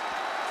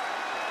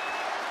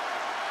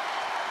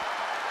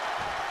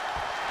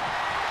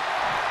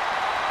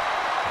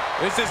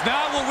 This is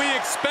not what we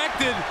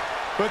expected,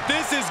 but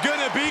this is going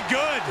to be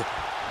good.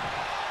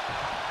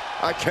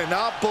 I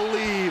cannot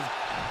believe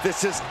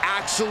this is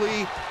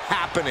actually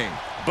happening.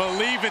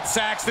 Believe it,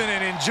 Saxton,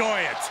 and enjoy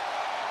it.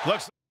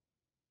 Looks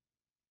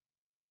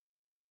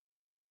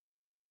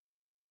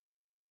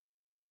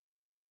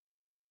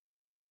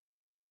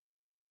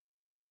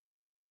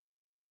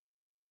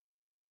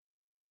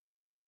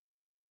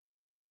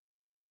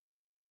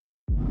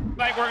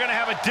like we're going to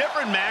have a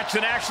different match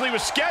than actually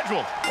was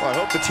scheduled. Well, I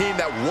hope the team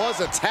that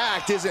was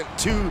attacked isn't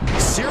too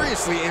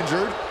seriously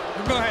injured.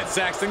 Go ahead,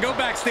 Saxton. Go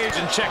backstage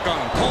and check on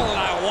him. Cole and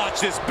I will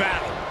watch this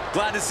battle.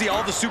 Glad to see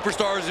all the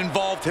superstars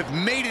involved have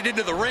made it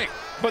into the ring.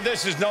 But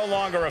this is no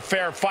longer a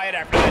fair fight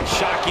after that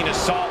shocking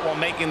assault while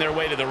making their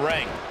way to the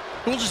ring.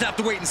 We'll just have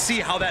to wait and see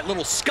how that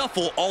little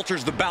scuffle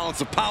alters the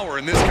balance of power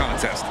in this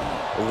contest.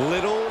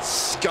 Little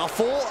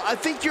scuffle? I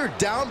think you're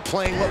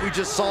downplaying what we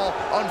just saw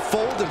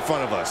unfold in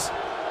front of us.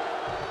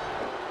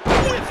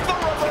 With the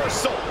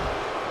reversal.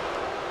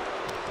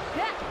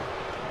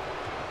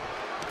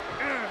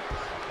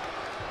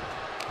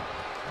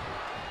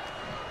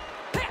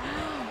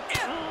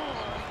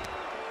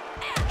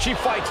 She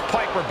fights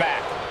Piper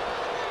back.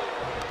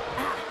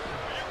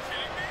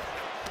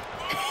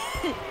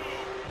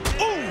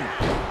 Ooh!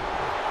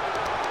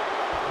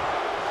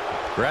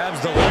 Grabs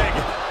the leg.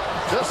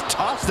 Just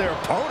toss their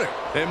opponent.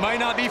 It might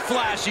not be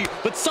flashy,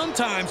 but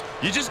sometimes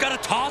you just got to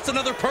toss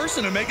another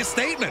person to make a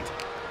statement.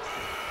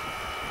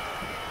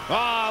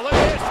 Ah, look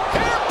at this.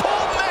 Hair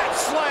pull mat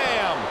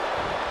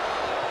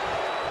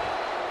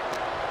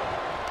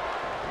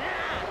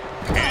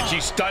slam. And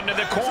she's stunned in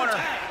the corner.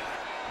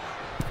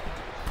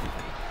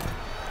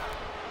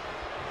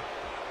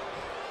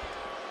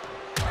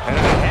 And a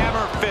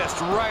hammer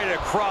fist right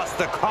across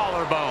the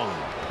collarbone.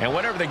 And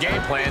whatever the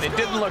game plan, it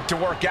didn't look to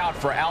work out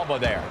for Alba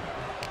there.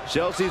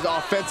 Chelsea's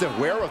offensive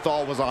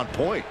wherewithal was on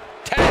point.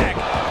 Tag.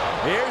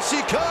 Here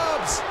she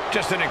comes.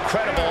 Just an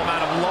incredible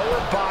amount of lower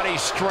body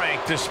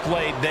strength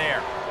displayed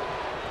there.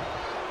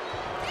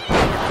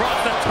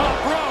 Across the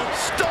top rope.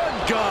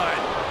 Stun gun.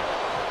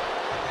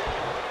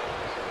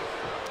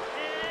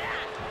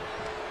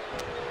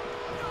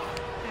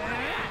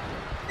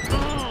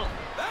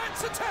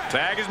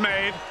 Tag is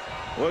made.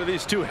 What do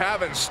these two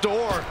have in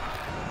store?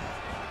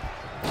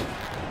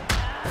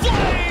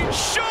 Flying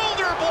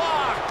shoulder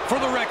block. For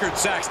the record,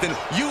 Saxton,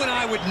 you and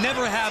I would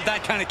never have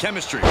that kind of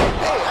chemistry. Hey,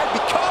 I'd be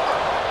covered.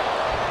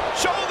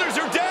 Shoulders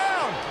are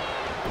down.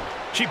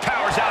 She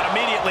powers out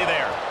immediately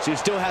there. She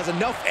still has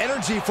enough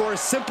energy for a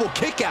simple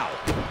kick out.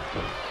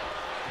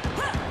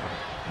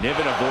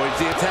 Niven avoids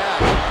the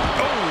attack.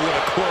 Oh, what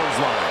a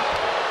clothesline.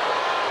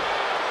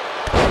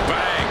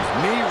 Bang,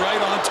 knee right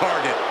on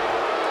target.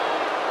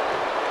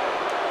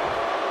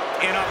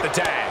 In off the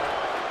tag.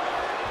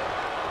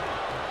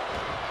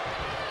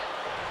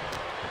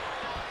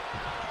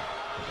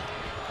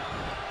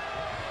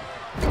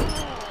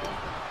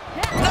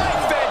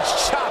 Knife edge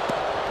chop.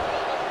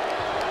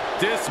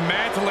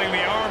 Dismantling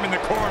the arm in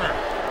the corner.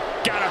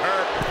 Gotta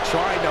hurt.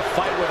 Trying to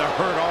fight with a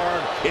hurt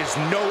arm is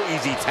no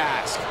easy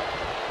task.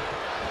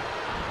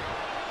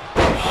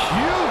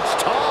 Huge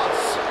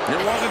toss.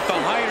 It wasn't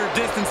the height or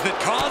distance that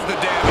caused the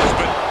damage,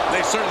 but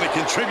they certainly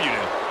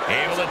contributed.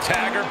 Able to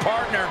tag her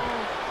partner.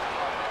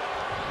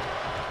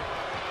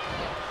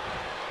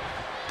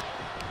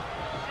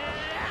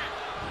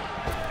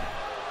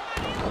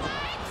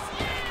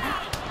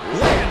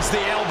 Lands the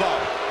elbow.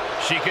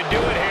 She could do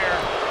it here.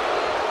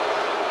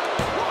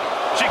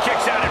 She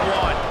kicks out at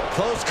one.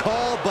 Close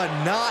call, but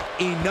not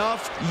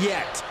enough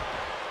yet.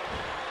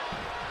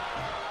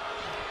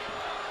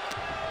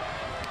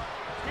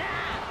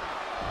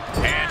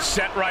 And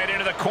set right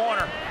into the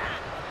corner.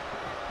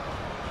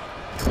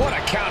 What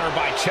a counter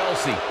by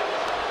Chelsea.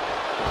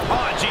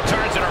 Oh, and she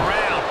turns it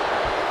around.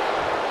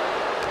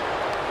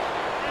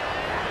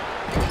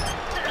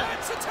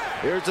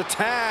 Here's a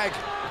tag.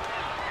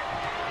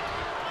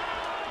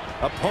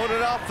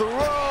 Opponent off the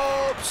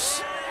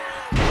ropes.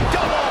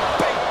 Double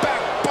big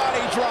back body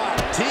drop.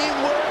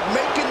 Teamwork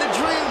making the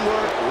dream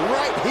work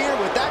right here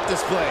with that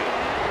display.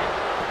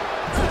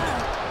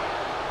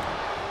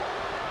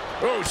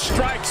 Oh,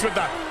 strikes with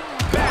the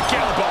back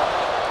elbow.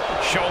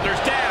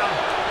 Shoulders down.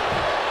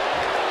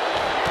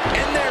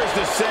 And there's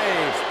the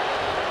save.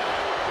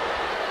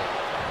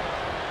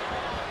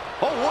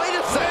 Oh, wait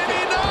a second.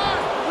 Maybe not.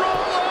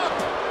 Roll up.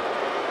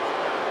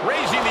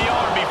 Raising the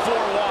arm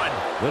before one.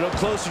 Little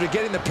closer to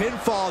getting the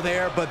pinfall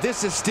there, but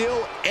this is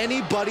still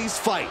anybody's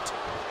fight.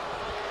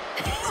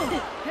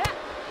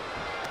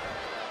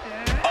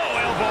 Oh,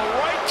 elbow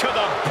right to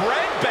the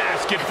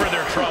breadbasket for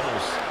their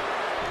troubles.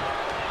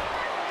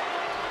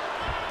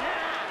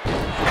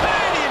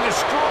 Canadian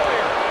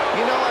destroyer.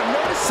 You know, I've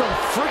noticed some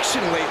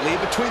friction lately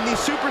between these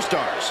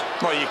superstars.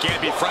 Well, you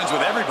can't be friends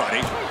with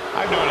everybody.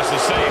 I've noticed the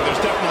same.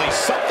 There's definitely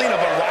something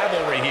of a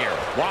rivalry here.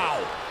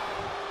 Wow.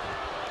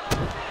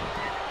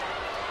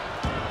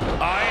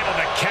 Able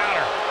to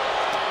counter.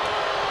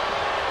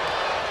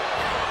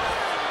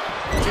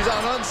 She's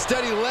on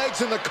unsteady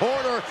legs in the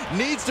corner,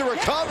 needs to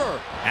recover.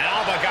 And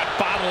Alba got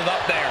bottled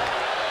up there.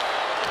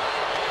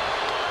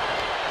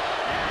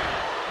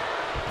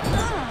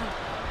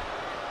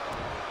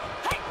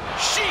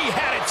 She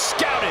had it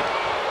scouted.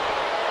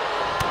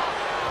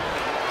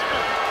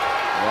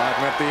 Right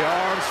with the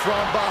arms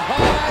from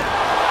behind.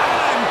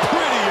 I'm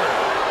prettier.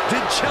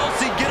 Did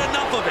Chelsea get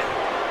enough of it?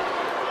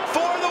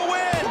 For the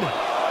win.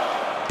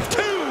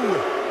 2.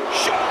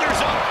 Shoulders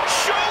up.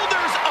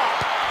 Shoulders up.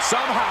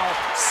 Somehow,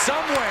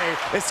 someway,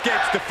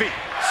 escapes defeat.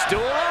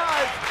 Still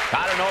alive.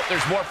 I don't know if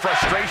there's more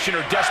frustration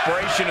or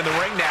desperation in the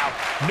ring now,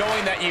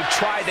 knowing that you've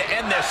tried to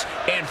end this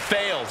and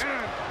failed.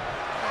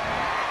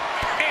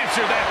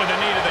 Answer that with a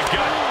knee to the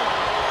gut.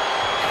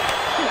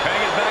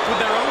 Bang it back with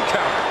their own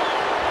counter.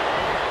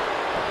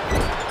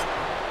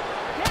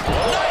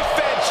 Knife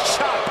edge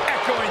chop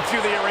echoing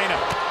through the arena.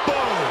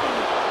 Boom.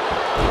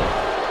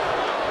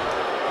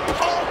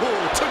 Oh,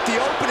 took the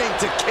opening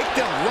to kick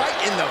them right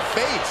in the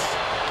face.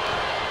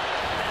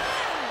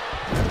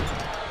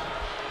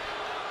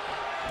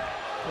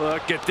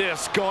 Look at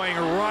this, going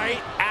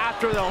right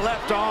after the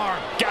left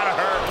arm. Gotta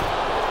hurt.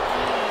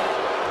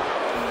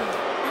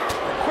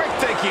 Quick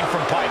thinking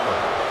from Piper.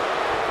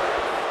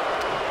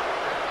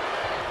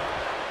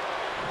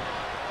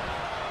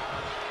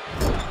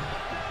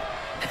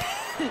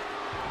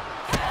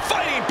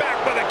 Fighting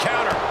back with a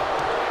counter.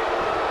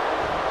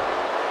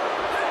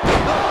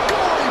 The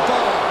goalie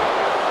bomb.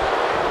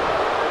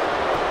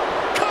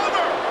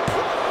 Cover.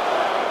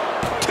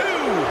 2.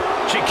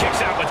 She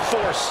kicks out with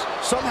force.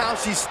 Somehow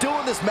she's still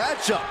in this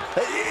matchup.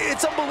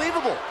 It's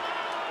unbelievable.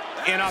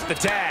 In off the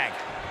tag.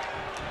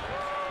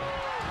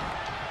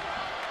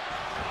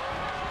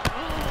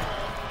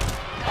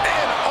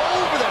 And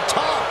over the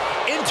top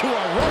into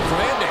a rough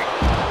landing.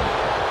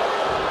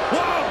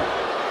 Whoa!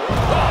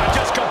 Oh,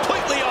 just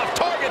completely off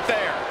target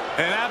there.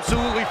 An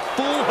absolutely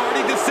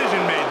foolhardy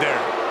decision made there.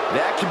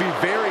 That can be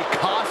very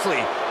costly.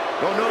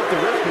 Don't know if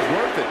the risk is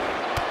worth it.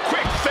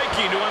 Quick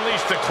thinking to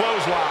unleash the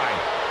clothesline.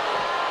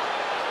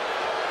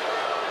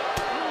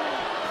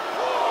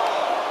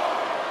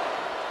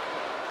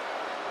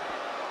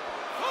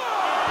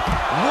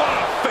 What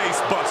a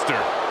face buster.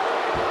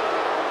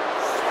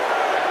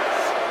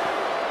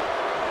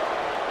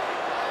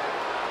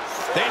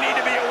 They need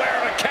to be aware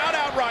of a count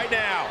out right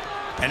now.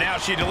 And now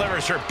she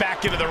delivers her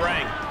back into the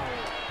ring.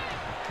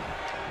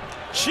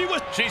 She's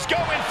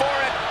going for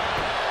it.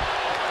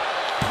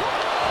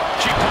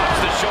 She pops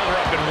the shoulder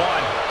up in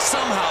 1.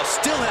 Somehow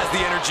still has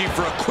the energy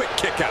for a quick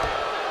kick out.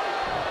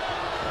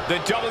 The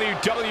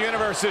WWE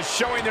Universe is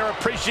showing their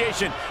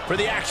appreciation for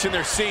the action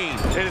they're seeing.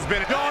 It has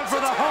been going for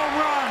the home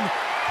run.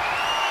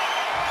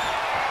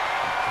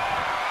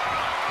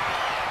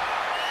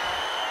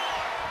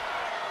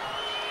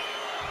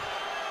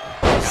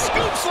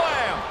 Scoop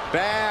slam.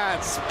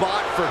 Bad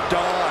spot for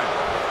Dawn.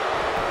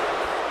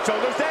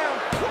 Shoulders down.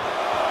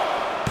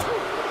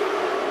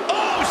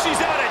 Oh, she's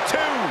out at 2.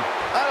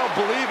 I don't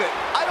believe it.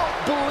 I don't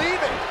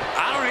believe it.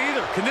 I don't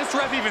either. Can this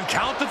ref even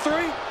count to 3?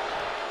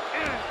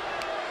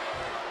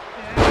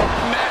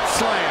 Mat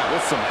slam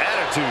with some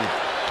attitude.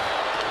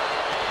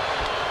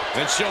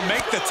 Then she'll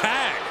make the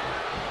tag.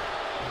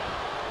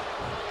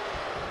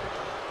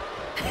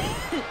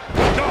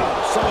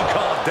 Oh, someone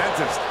call a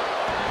dentist.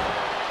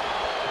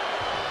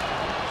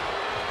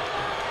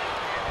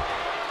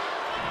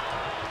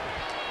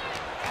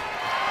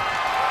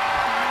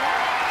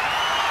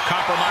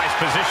 Compromised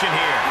position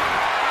here.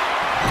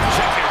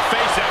 Check your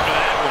face after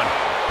that one.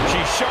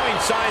 She's showing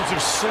signs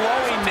of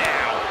slowing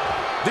now.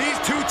 These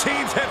two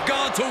teams have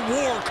gone to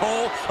war,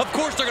 Cole. Of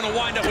course they're going to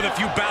wind up with a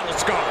few battle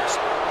scars.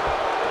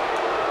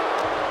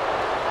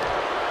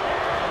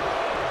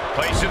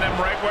 Placing them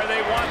right where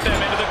they want them,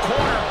 into the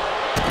corner.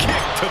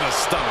 Kick to the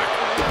stomach.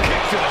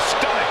 Kick to the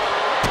stomach.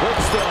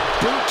 Puts the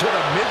boot to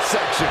the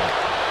midsection.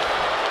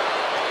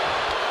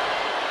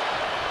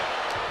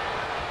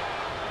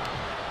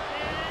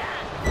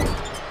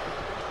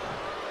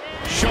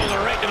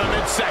 Shoulder right to the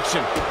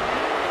midsection.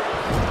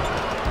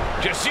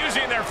 Just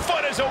using their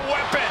foot as a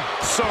weapon.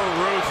 So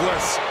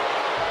ruthless.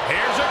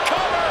 Here's a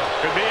cover.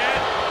 Could be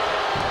it.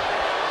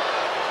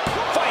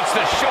 Fights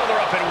the shoulder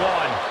up in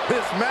 1.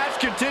 This match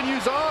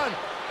continues on.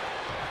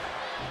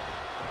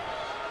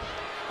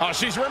 Oh,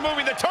 she's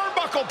removing the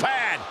turnbuckle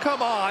pad.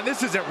 Come on,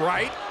 this isn't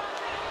right.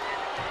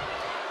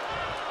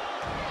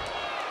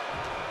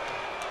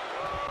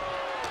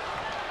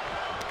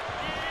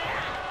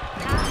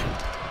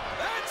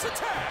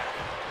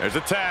 There's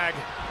a tag.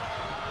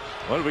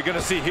 What are we going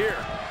to see here?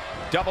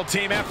 Double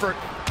team effort.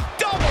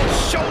 Double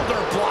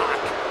shoulder block.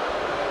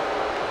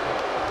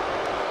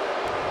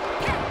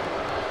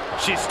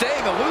 She's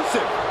staying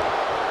elusive.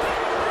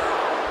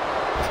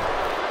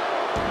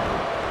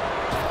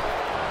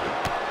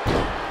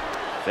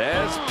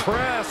 There's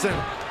press and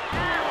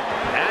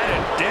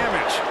added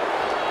damage.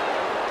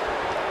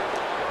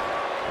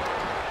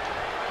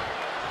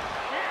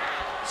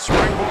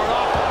 Springboard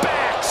off,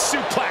 back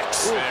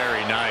suplex. Ooh.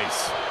 Very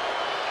nice.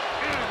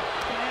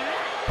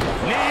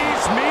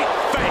 Knees meet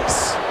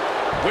face.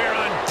 We're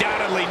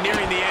undoubtedly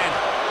nearing the end.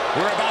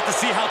 We're about to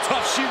see how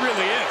tough she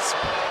really is.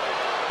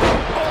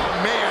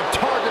 Oh, man,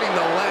 targeting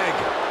the leg.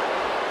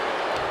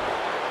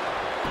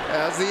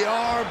 As the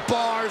arm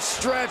bars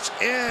stretch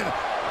in.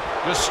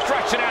 Just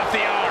stretching out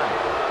the arm.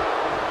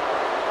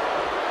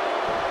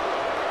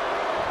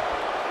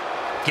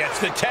 Gets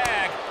the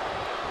tag.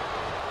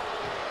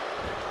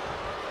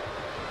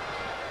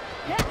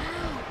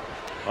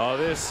 Oh,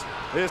 this.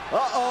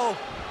 Uh-oh.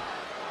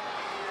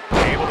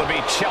 Able to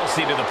beat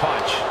Chelsea to the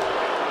punch.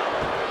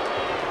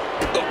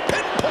 The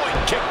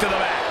pinpoint kick to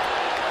the back.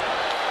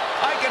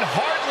 I can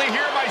hardly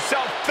hear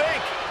myself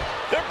think.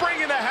 They're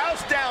bringing the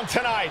house down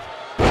tonight.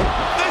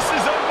 This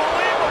is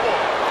unbelievable.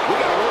 We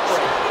got a rope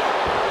break.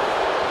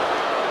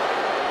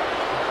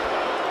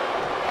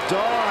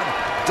 Dawn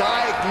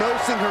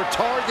diagnosing her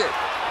target.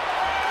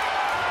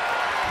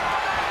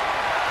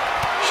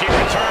 She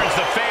returns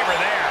the favor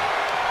there.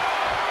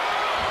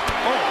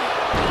 Oh.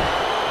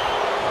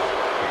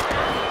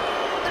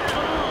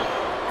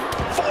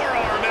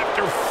 Forearm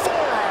after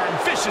forearm.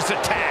 Vicious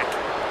attack.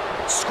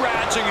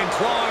 Scratching and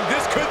clawing.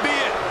 This could be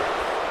it.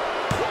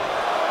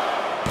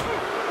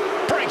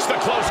 Breaks the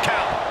close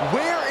count.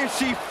 Where is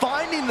she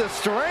finding the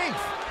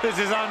strength? This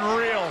is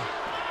unreal.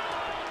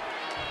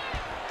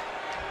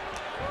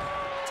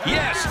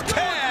 Yes,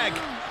 tag.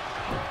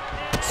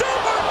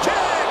 Super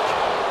kick!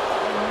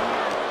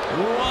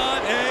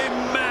 What a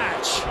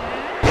match.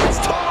 It's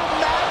total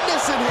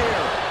madness in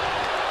here.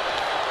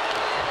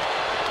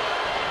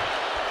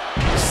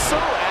 So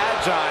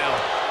agile.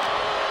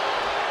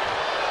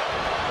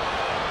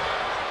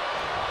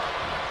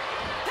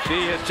 She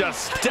is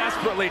just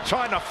desperately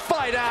trying to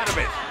fight out of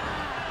it.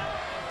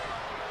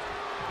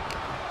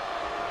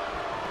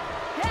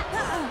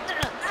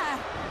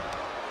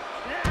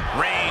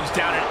 Range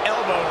down an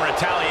elbow in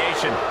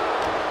retaliation.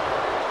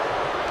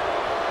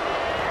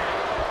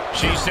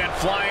 She's sent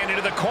flying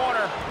into the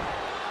corner.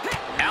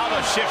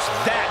 Alba shifts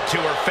that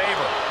to her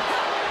favor.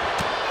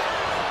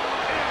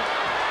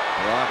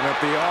 Locking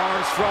up the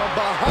arms from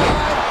behind.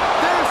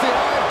 There's the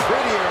arm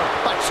prettier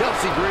by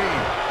Chelsea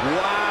Green.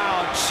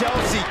 Wow,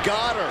 Chelsea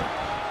got her.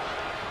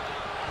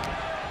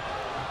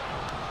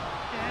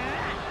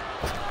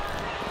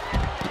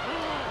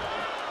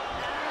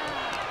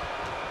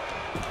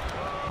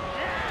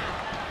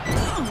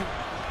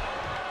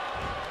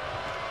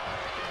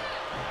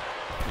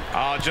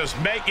 Oh, just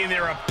making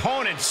their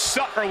opponent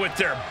suffer with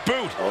their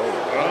boot.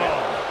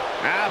 Oh,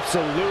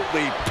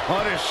 absolutely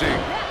punishing.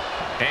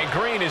 And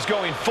Green is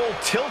going full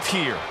tilt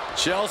here.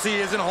 Chelsea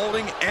isn't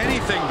holding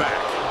anything back.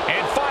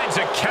 And finds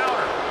a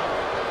counter.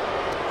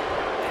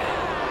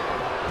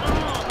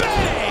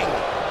 Bang!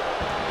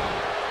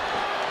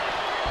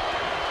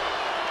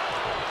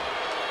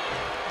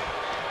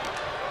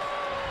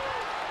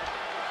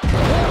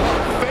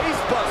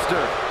 Face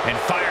buster. And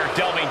Fire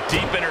delving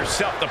deep in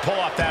herself to pull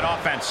off that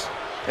offense.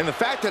 And the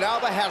fact that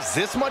Alba has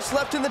this much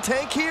left in the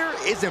tank here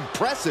is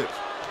impressive.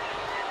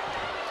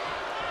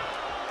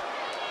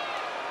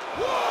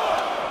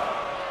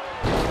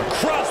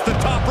 Across the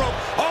top rope,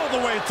 all the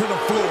way to the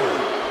floor.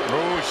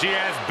 Oh, she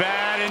has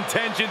bad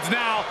intentions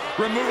now.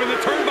 Removing the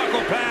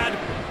turnbuckle pad.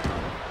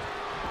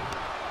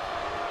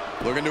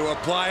 Looking to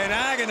apply an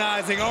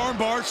agonizing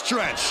armbar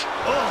stretch.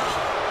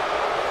 Oh.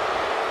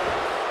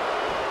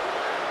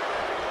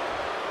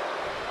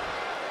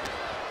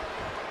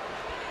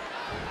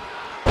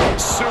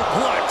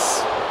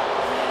 Suplex.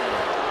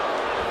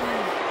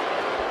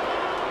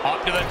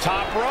 Up to the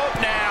top rope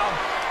now.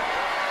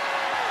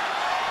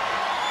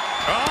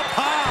 Up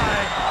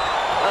high.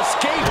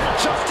 Escape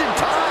just in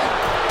time.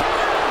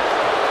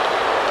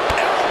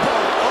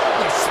 Elbow on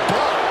the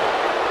spot.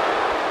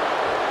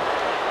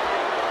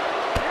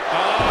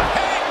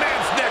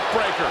 Hangman's neck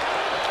breaker.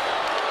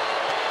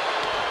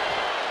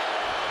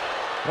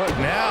 What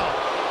now?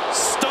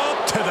 Stomp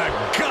to the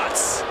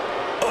guts.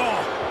 Oh,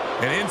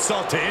 an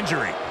insult to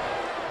injury.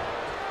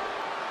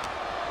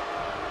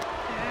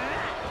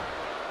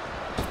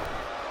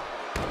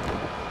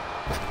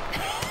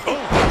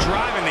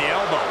 Driving the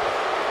elbow.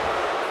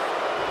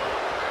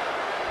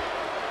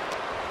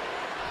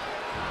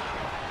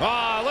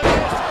 Ah, look at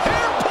this.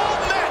 Hair pull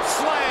net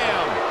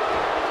slam.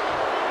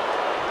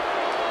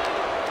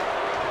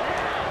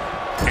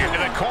 Into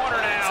the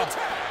corner now.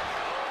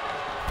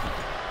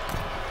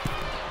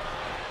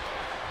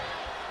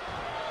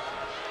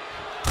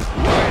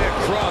 Right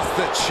across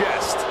the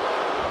chest.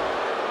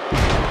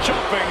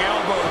 Jumping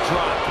elbow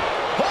drop.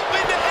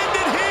 Hoping to end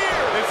it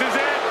here. This is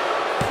it.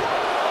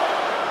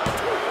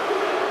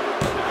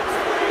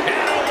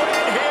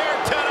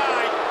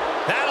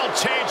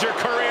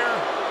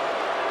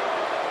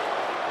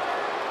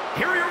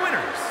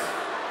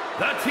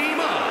 the team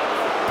of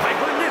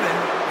Piper Niven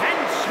and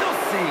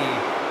Chelsea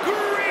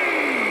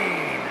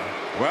Green.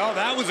 Well,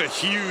 that was a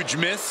huge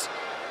miss.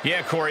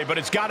 Yeah, Corey, but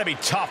it's got to be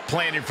tough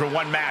planning for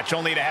one match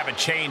only to have it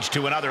change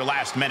to another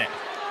last minute.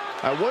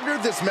 I wonder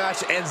if this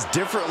match ends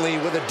differently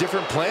with a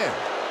different plan.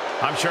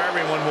 I'm sure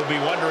everyone will be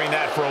wondering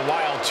that for a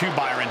while too,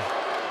 Byron.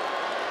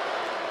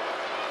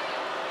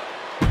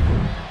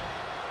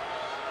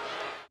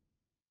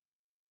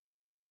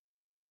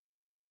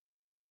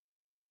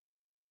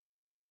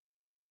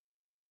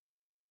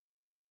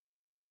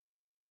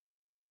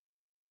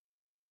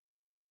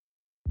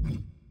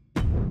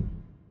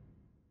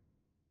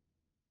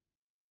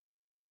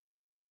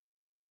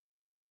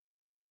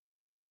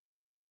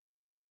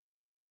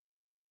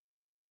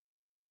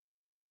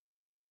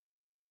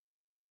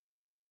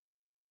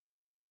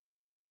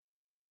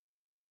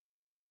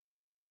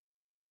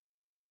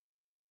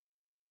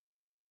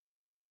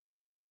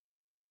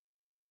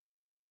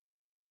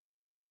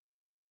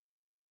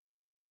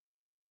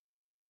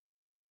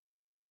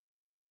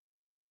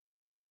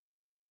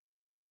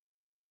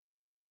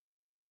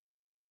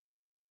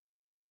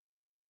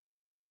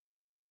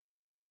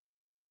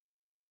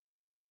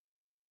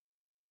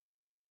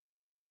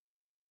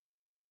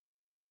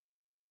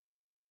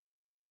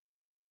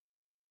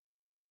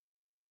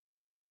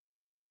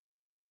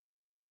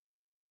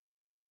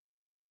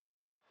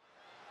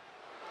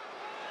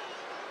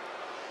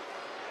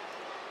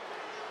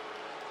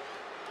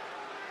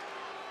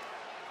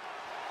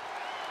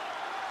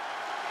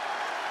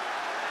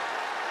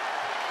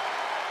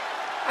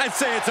 I'd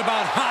say it's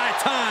about high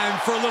time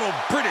for a little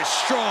British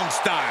strong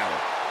style.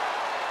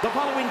 The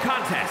following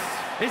contest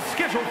is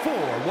scheduled for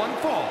one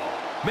fall.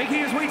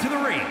 Making his way to the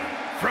ring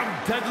from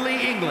Dudley,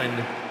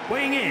 England,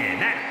 weighing in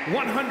at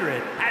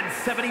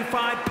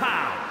 175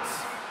 pounds,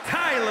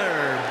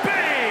 Tyler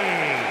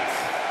Bates.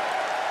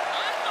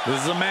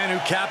 This is a man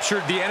who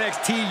captured the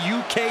NXT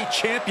UK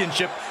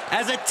Championship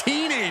as a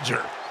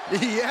teenager.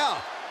 Yeah,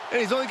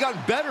 and he's only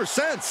gotten better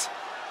since.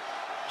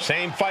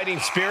 Same fighting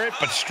spirit,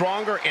 but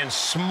stronger and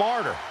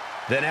smarter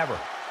than ever.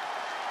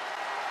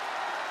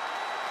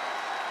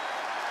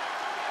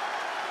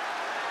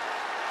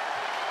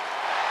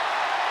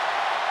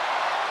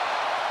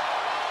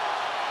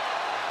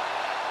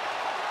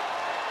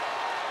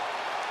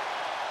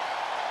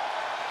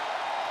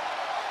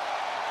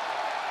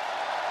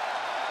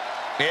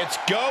 It's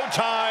go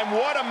time.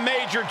 What a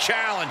major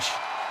challenge.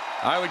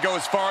 I would go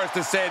as far as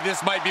to say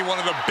this might be one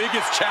of the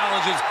biggest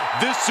challenges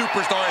this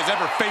superstar has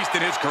ever faced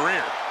in his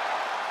career.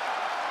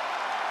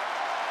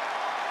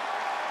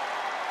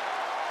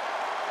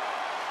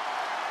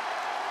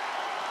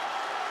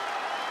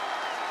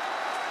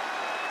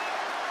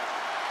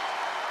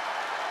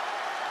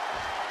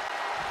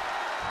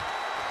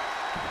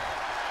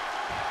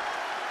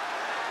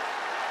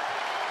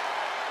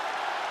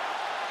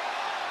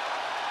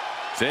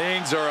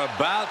 Things are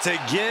about to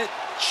get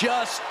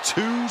just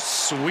too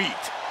sweet.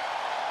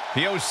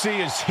 The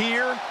OC is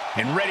here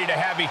and ready to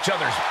have each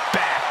other's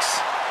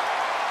backs.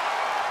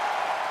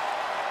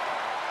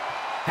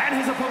 And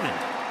his opponent,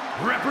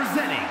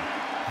 representing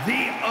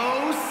the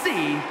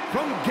OC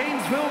from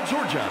Gainesville,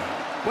 Georgia,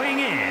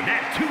 weighing in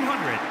at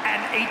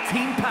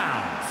 218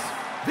 pounds,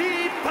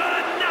 the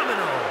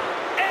phenomenal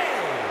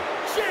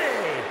AJ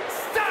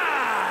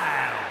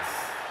Styles.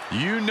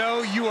 You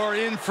know you are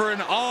in for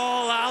an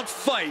all-out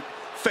fight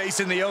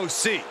facing the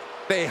OC.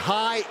 A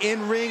high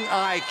in-ring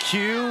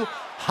IQ,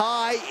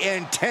 high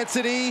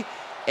intensity,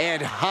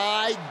 and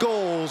high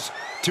goals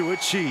to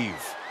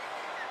achieve.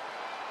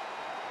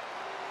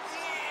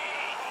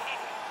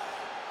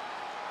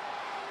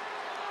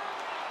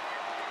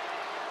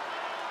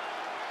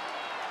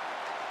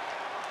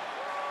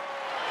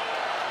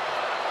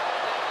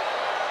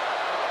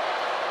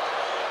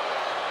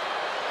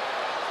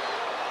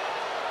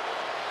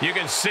 You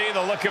can see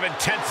the look of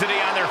intensity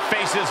on their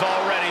faces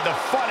already. The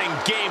fun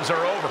and games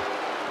are over.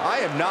 I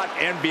am not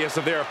envious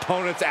of their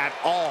opponents at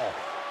all.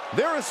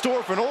 They're in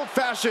store for an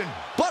old-fashioned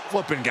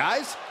butt-whooping,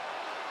 guys.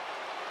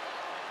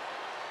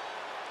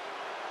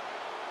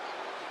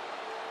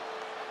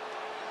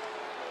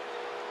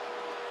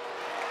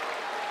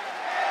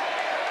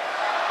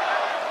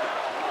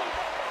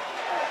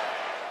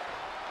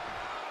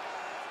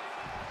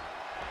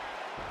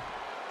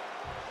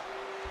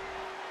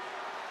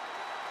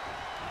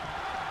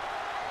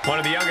 One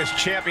of the youngest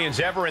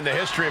champions ever in the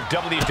history of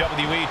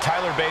WWE,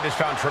 Tyler Bate has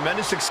found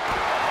tremendous success.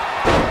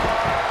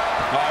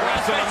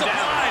 Wrestling him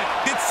down.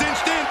 Gets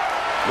cinched in.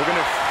 Looking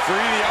to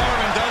free the arm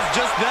and does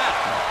just that.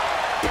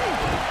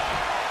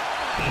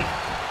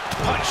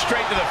 Punch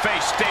straight to the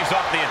face, stays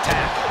off the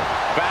attack.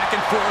 Back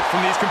and forth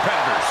from these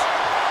competitors.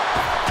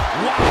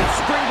 Wow,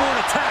 springboard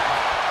attack.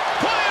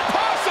 Flying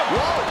possum!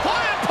 Whoa.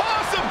 Flying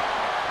possum!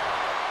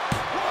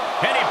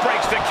 And he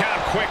breaks the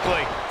count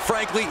quickly.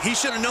 Frankly, he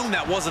should have known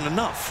that wasn't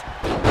enough.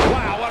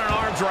 Wow, what an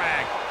arm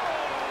drag.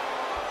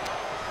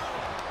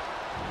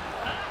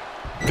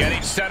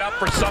 Getting set up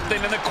for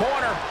something in the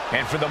corner.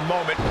 And for the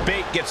moment,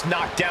 Bate gets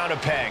knocked down a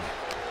peg.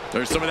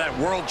 There's some of that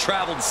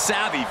world-traveled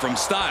savvy from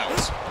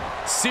Styles.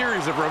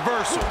 Series of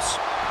reversals.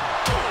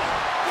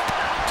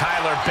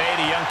 Tyler Bate,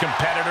 a young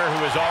competitor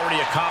who has already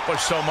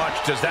accomplished so much.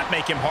 Does that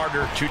make him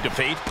harder to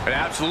defeat? It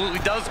absolutely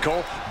does,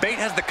 Cole. Bate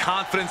has the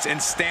confidence and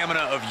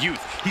stamina of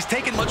youth. He's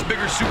taken much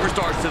bigger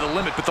superstars to the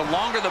limit, but the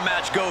longer the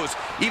match goes,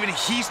 even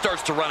he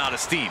starts to run out of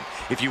steam.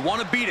 If you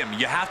want to beat him,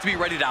 you have to be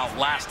ready to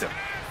outlast him.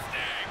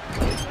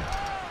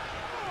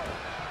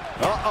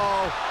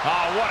 Uh-oh.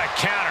 Oh, what a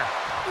counter.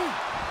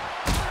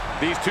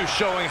 These two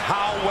showing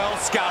how well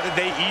scouted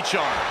they each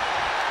are.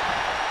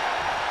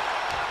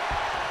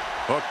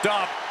 Hooked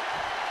up.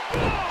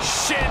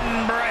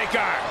 Shin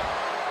breaker.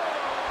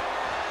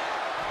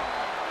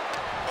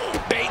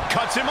 Bate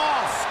cuts him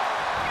off.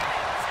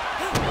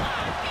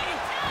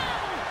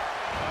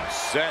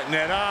 Setting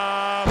it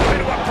up.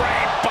 Into a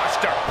brain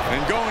buster.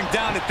 And going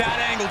down at that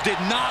angle did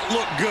not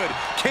look good.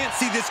 Can't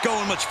see this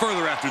going much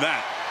further after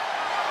that.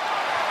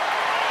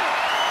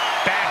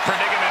 Bad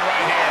predicament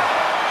right here.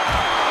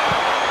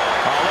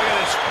 Oh, look at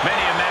this.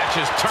 Many a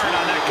matches turn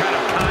on that kind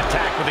of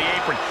contact with the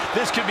apron.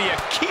 This could be a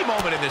key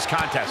moment in this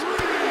contest.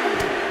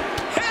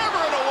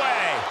 Hammer it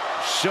away.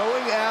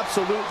 Showing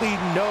absolutely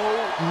no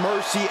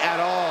mercy at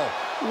all.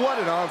 What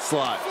an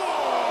onslaught.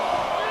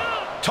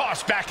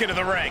 Tossed back into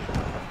the ring.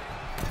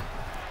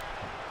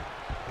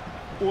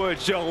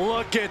 Would you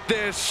look at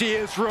this? She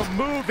is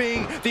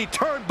removing the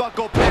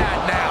turnbuckle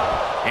pad now.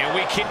 And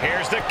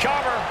here's the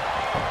cover.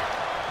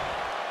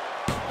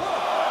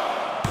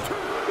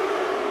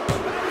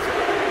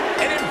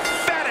 An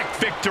emphatic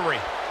victory.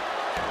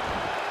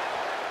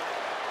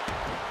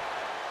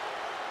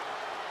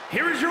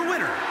 Here is your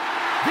winner,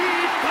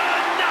 the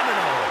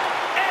phenomenal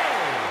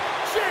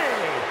AJ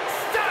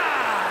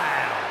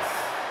Styles.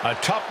 A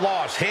tough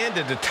loss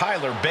handed to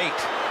Tyler Bate.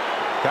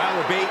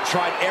 Tyler Bate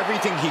tried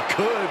everything he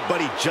could, but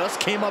he just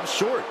came up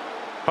short.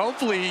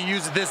 Hopefully he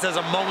uses this as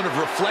a moment of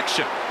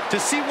reflection to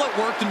see what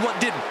worked and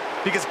what didn't,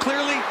 because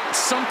clearly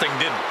something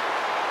didn't.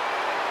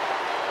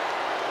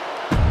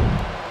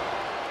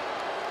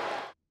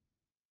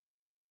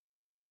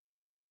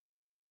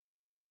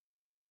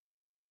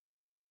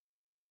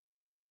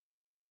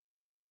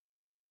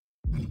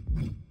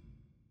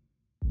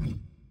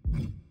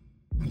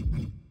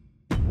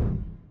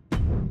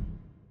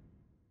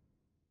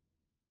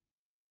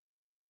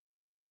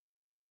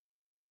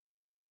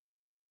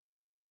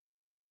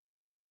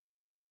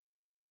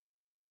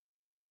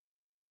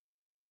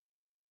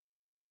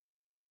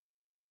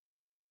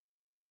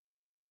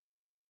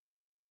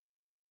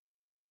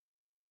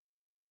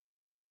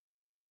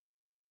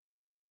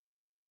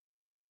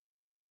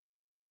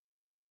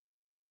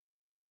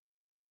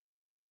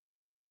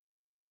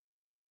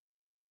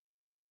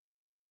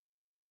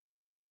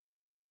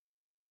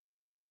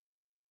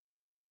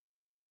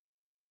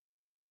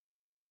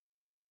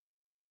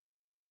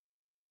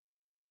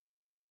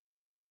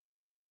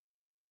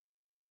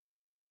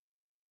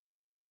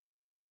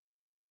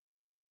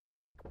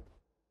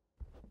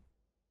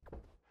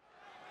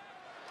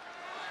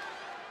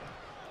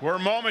 We're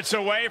moments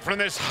away from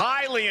this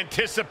highly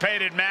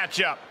anticipated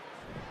matchup.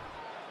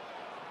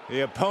 The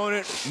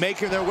opponent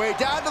making their way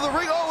down to the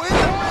ring. Oh, in the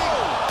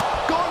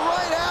ring! Going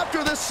right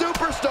after the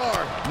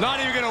superstar. Not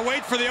even going to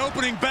wait for the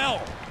opening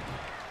bell.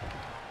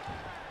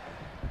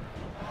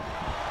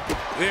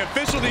 The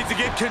official needs to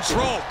get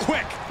control,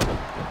 quick.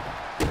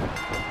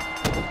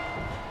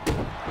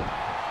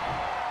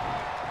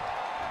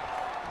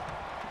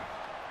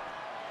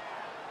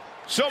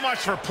 So much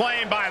for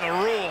playing by the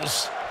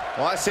rules.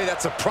 Well, I say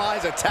that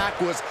surprise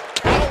attack was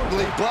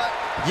cowardly, but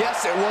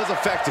yes, it was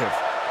effective.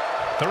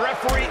 The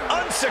referee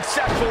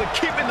unsuccessful in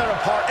keeping them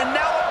apart, and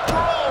now a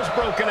brawl's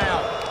broken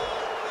out.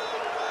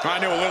 I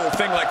knew a little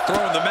thing like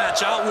throwing the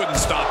match out wouldn't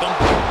stop them.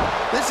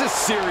 This is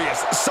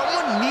serious.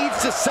 Someone needs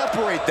to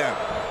separate them.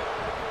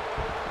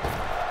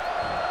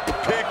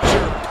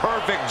 Picture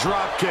perfect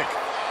drop kick.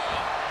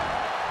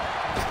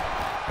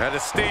 Out of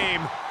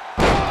steam.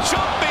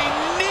 Jumping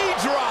knee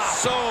drop.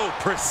 So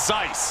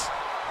precise.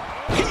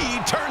 He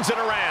turns it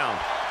around.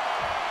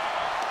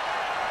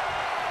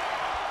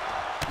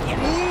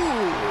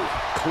 Ooh,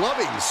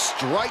 clubbing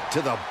straight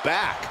to the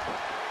back.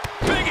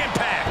 Big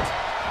impact.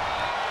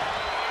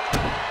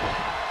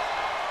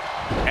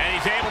 And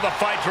he's able to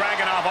fight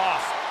Dragunov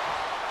off.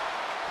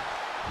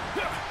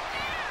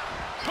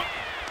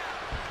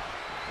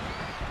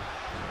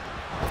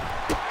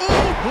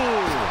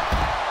 Ooh.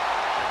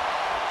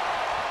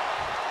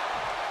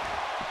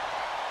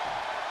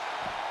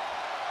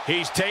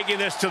 He's taking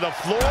this to the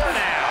floor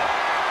now.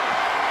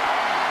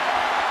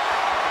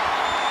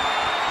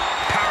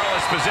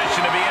 Powerless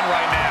position to be in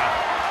right now.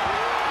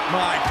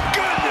 My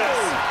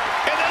goodness!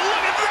 And then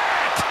look at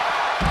that!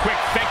 Quick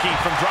thinking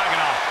from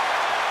Dragunov.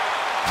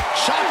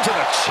 Shot to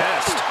the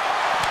chest.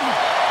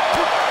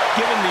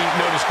 Given the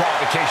no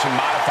disqualification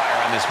modifier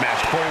on this match,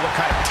 Corey, what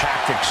kind of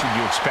tactics should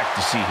you expect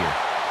to see here?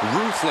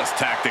 Ruthless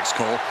tactics,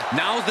 Cole.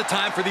 Now's the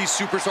time for these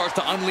superstars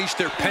to unleash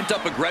their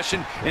pent-up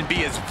aggression and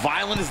be as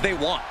violent as they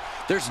want.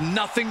 There's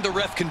nothing the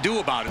ref can do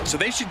about it, so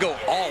they should go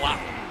all out.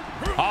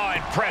 Oh,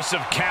 impressive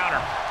counter.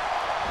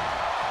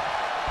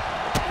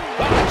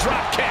 Oh,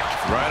 drop kick.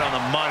 Right on the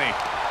money.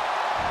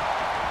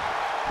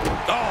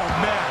 Oh,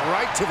 man,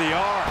 right to the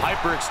arm.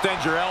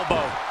 Hyperextend your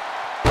elbow.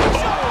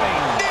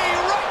 Jumping knee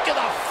right to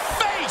the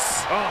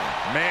face. Oh,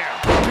 man.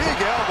 Big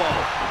elbow.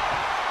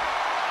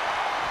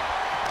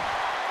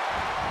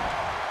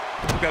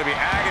 Got to be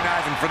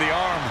agonizing for the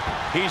arm.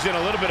 He's in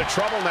a little bit of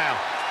trouble now.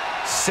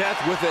 Seth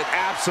with an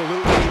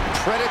absolutely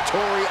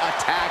predatory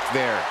attack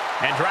there.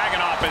 And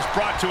Dragunov is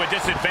brought to a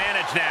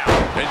disadvantage now.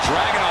 And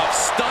Dragunov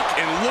stuck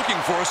and looking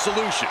for a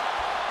solution.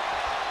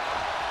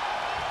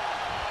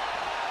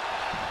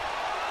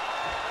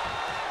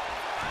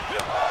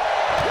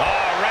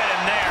 Oh, right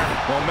in there.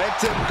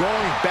 Momentum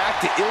going back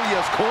to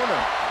Ilya's corner.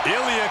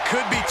 Ilya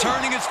could be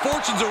turning his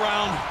fortunes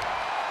around.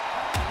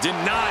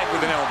 Denied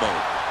with an elbow.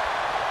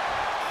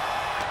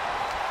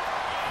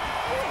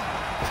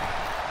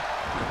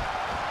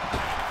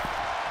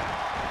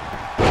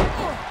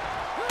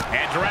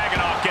 And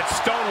Dragunov gets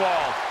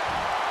stonewalled.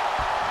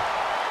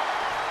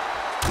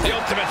 The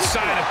ultimate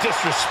sign of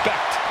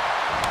disrespect.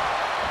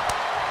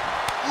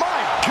 My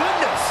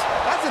goodness,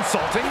 that's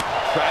insulting.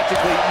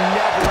 Practically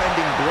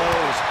never-ending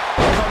blows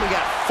coming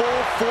at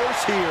full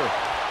force here.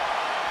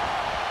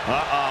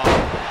 Uh-oh.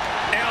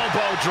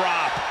 Elbow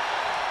drop.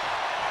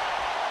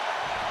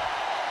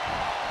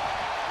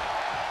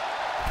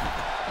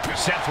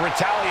 Seth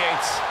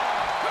retaliates.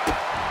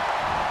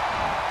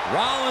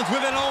 Rollins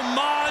with an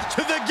homage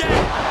to the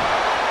game.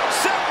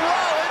 Seth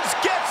Rollins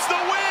gets the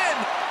win.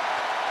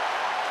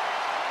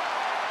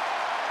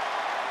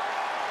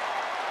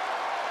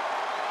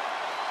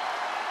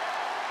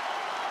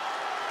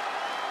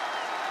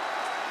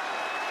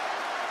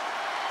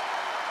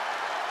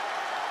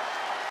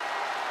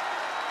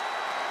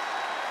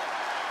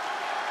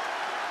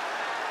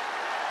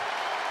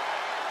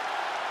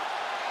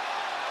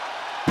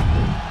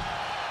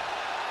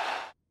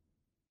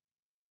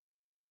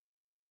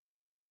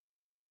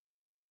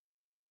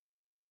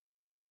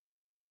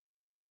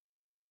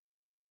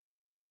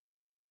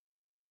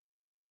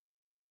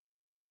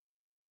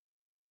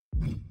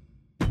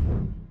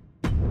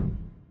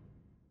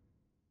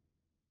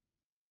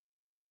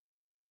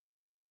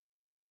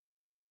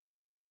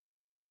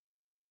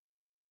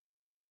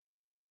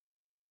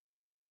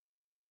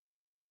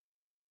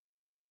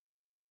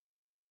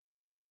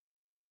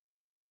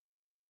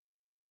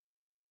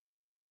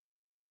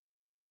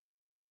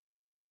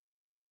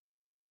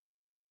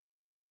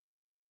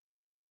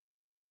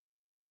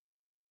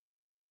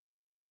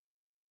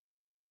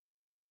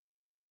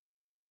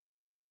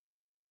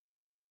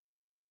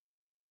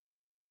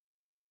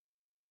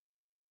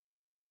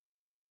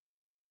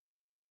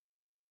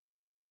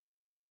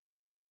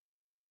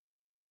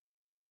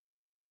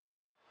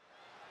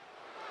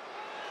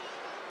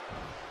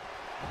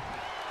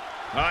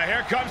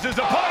 Here comes his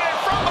opponent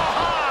from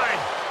behind.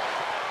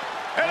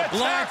 An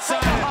attack from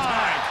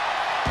behind.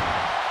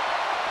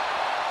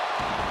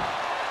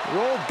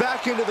 Rolled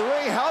back into the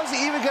ring. How is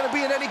he even going to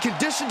be in any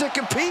condition to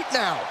compete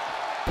now?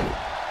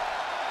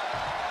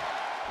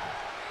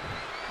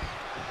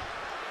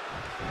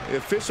 The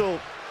official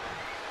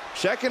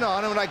checking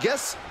on him, and I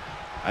guess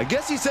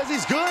he says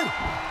he's good.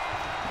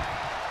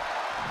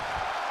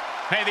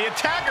 Hey, the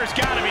attacker's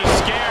got to be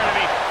scared of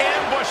me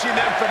ambushing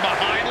them from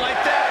behind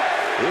like that.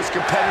 This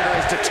competitor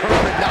is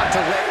determined not to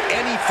let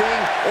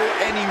anything or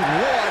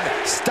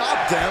anyone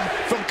stop them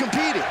from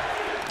competing.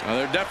 Well,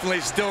 they're definitely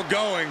still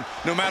going,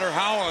 no matter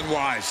how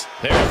unwise.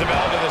 There's the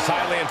bell to this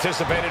highly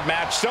anticipated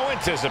match. So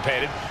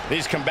anticipated,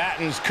 these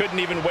combatants couldn't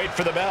even wait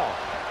for the bell.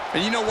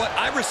 And you know what?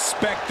 I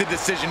respect the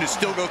decision to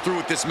still go through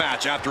with this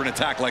match after an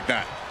attack like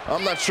that.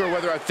 I'm not sure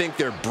whether I think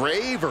they're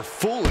brave or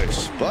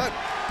foolish, but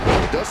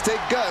it does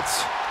take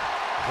guts.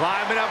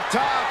 Climbing up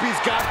top, he's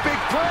got big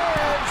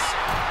plans.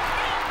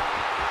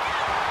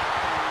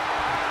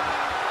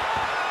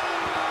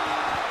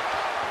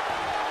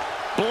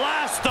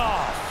 Blast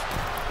off.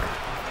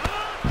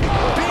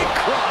 Big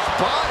cross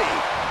body.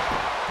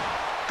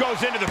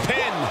 Goes into the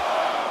pin.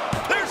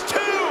 There's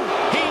two.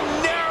 He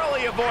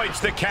narrowly avoids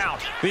the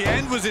count. The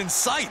end was in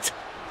sight.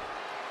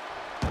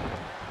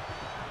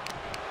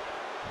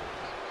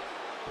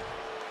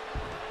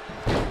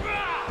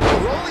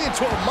 Rolling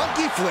into a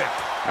monkey flip.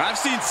 I've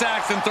seen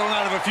Saxton thrown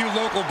out of a few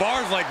local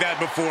bars like that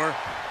before.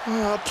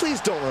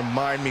 Please don't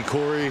remind me,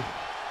 Corey.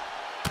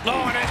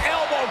 Oh, and an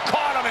elbow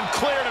caught him and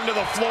cleared him to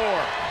the floor.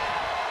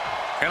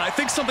 And I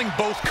think something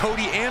both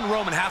Cody and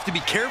Roman have to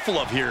be careful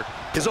of here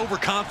is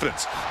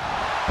overconfidence.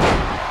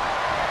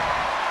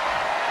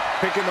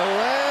 Picking the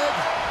leg.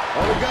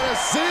 Oh, we gotta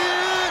see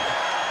it.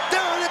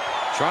 Down it.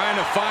 Trying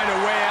to find a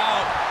way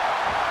out.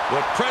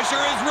 The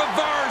pressure is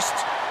reversed.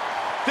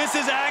 This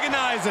is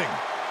agonizing.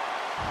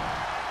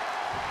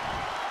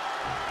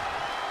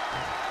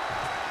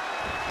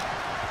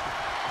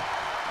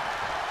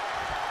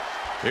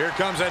 Here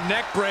comes a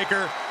neck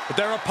breaker, but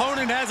their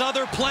opponent has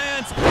other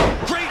plans.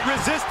 Great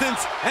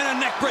resistance and a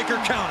neck breaker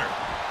counter.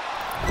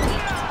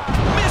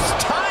 Missed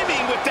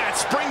timing with that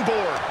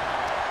springboard.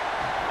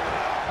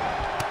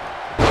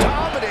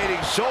 Dominating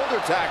shoulder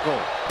tackle.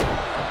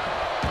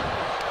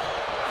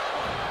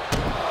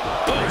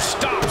 Oh,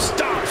 stop,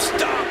 stop,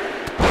 stop.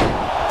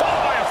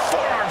 Followed by a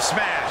forearm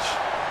smash.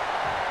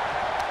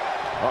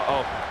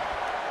 Uh-oh.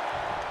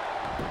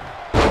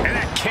 And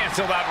that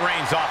canceled out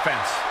Reigns'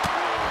 offense.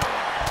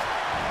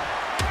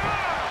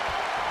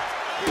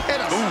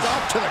 And a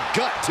stop to the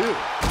gut, too.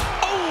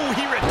 Oh,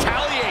 he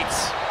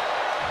retaliates.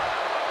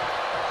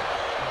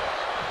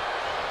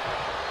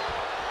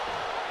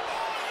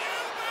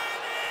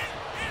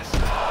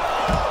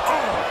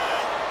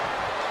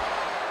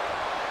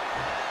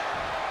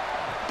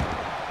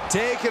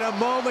 Taking a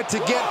moment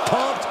to get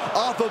pumped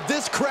off of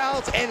this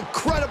crowd's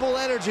incredible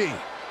energy.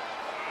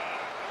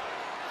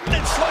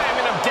 And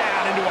slamming him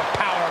down into a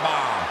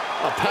powerbomb.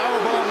 A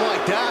powerbomb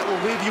like that will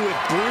leave you with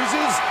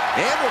bruises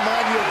and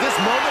remind you of this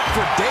moment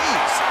for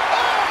days.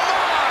 Oh,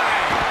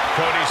 my!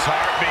 Cody's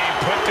heart being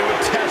put to a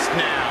test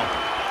now.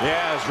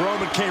 Yeah, as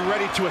Roman came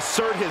ready to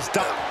assert his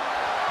The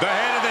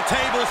head of the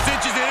table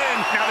cinches it in.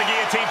 Now the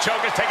guillotine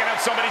choke is taking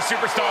out so many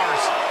superstars.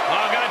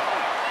 Oh,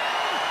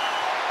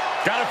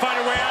 Gotta find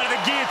a way out of the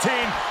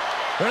guillotine.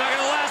 They're not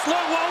gonna last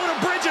long. Whoa, what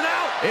a bridging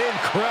out.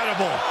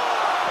 incredible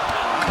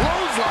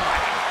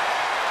clothesline.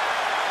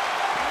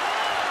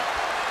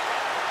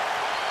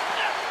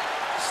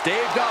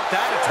 Staved off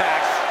that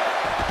attack.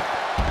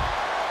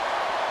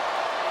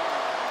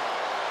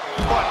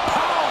 What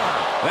power!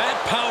 That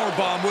power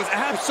bomb was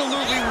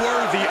absolutely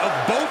worthy of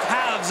both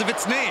halves of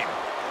its name.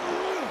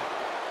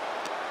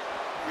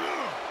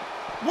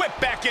 Whip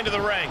back into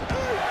the ring.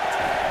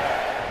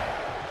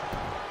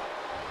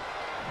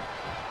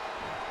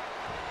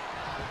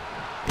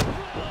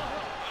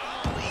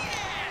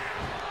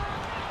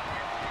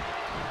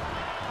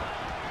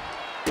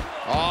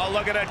 Oh,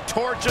 look at it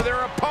torture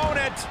their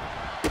opponent.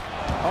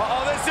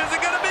 Uh-oh, this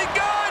isn't going to be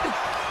good.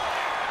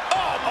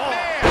 Oh,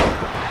 man.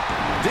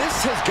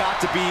 This has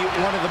got to be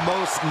one of the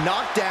most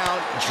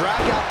knockdown,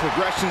 drag-out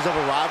progressions of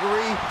a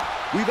rivalry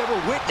we've ever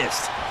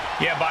witnessed.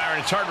 Yeah, Byron,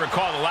 it's hard to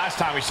recall the last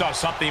time we saw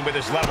something with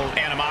this level of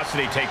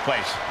animosity take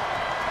place.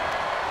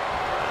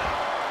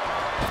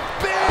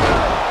 Big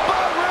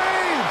by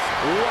Reigns!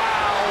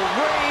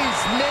 Wow, Reigns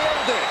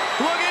nailed it!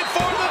 Looking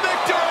for the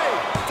victory!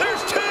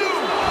 There's 2, 3,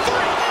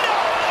 no!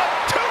 A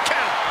 2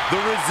 count! The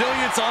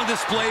resilience on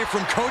display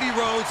from Cody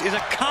Rhodes is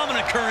a common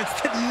occurrence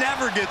that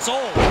never gets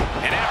old.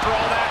 And after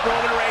all that,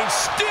 Roman Reigns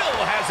still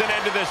has an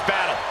end to this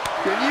battle.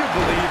 Can you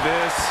believe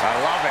this? I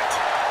love it.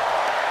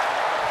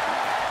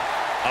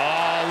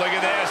 Oh, look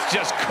at this.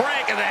 Just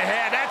cranking the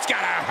head. That's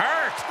got to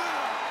hurt.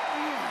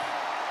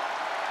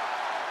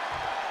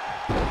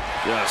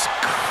 Just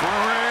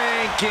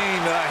cranking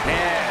the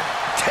head.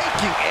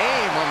 Taking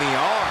aim on the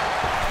arm.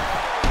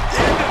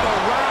 Into the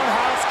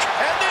roundhouse.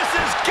 And this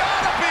has got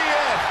to be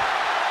it.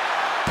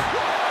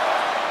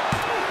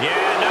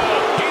 Yeah, no,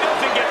 he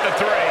doesn't get the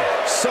 3.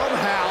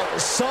 Somehow,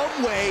 some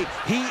way,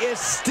 he is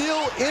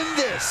still in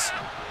this.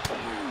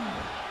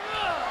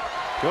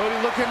 Cody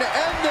looking to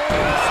end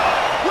this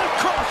with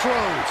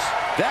crossroads.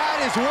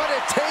 That is what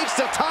it takes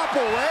to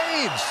topple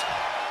Reigns.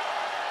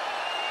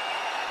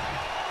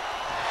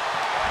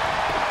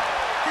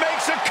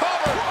 Makes a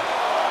cover.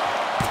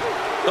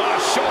 Oh,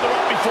 shoulder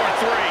up before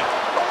 3.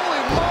 Holy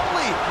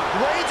moly!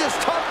 Reigns'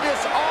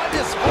 toughness on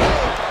display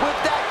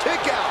with that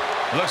kick out.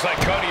 Looks like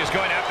Cody is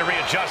going to have to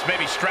readjust,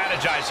 maybe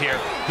strategize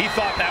here. He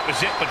thought that was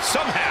it, but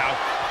somehow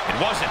it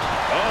wasn't.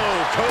 Oh,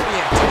 Cody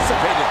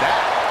anticipated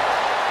that.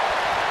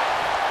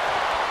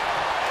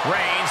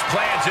 Reigns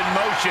plans in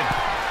motion.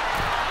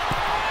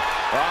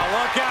 Oh,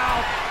 look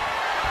out.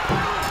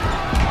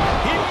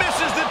 He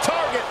misses the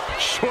target.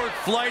 Short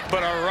flight,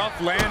 but a rough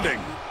landing.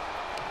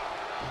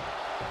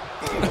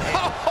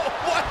 Oh,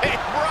 what a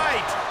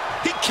right.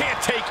 He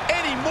can't take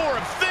any more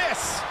of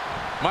this.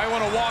 Might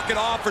want to walk it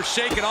off or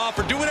shake it off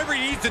or do whatever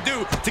he needs to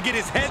do to get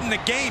his head in the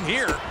game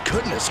here.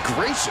 Goodness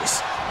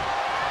gracious.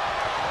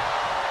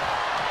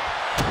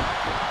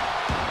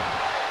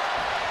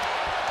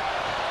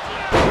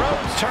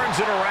 Rhodes turns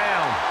it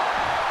around.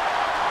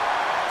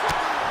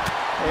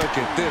 Look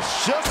at this,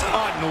 just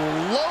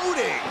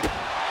unloading.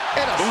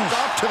 And a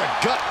stop to the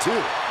gut,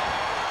 too.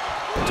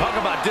 Talk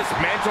about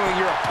dismantling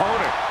your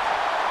opponent.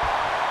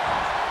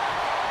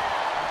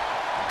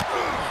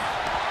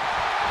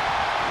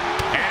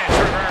 And it's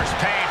reverse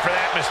pain for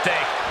that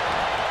mistake.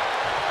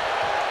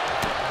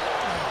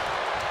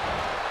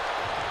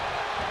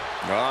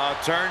 Oh,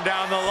 turn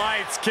down the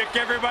lights, kick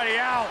everybody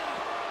out.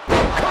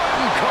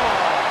 Curtain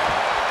call.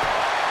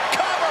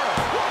 Cover.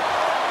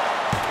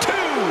 2.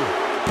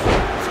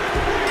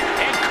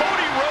 And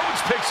Cody Rhodes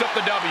picks up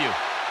the W.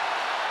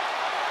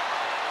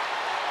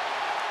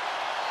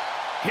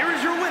 Here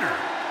is your winner,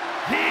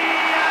 the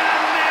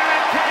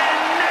American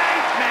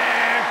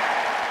Nightmare,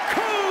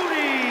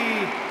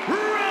 Cody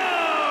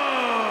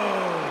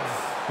Rhodes.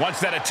 Once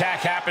that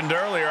attack happened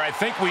earlier, I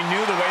think we knew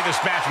the way this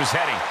match was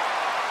heading.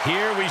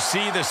 Here we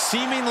see the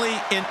seemingly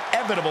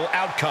inevitable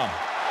outcome.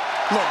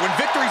 Look, when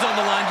victory's on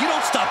the line, you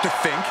don't stop to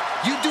think.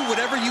 You do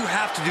whatever you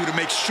have to do to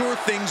make sure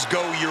things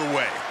go your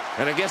way.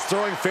 And I guess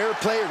throwing fair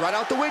play right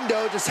out the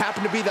window just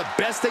happened to be the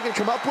best they could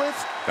come up with.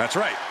 That's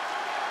right.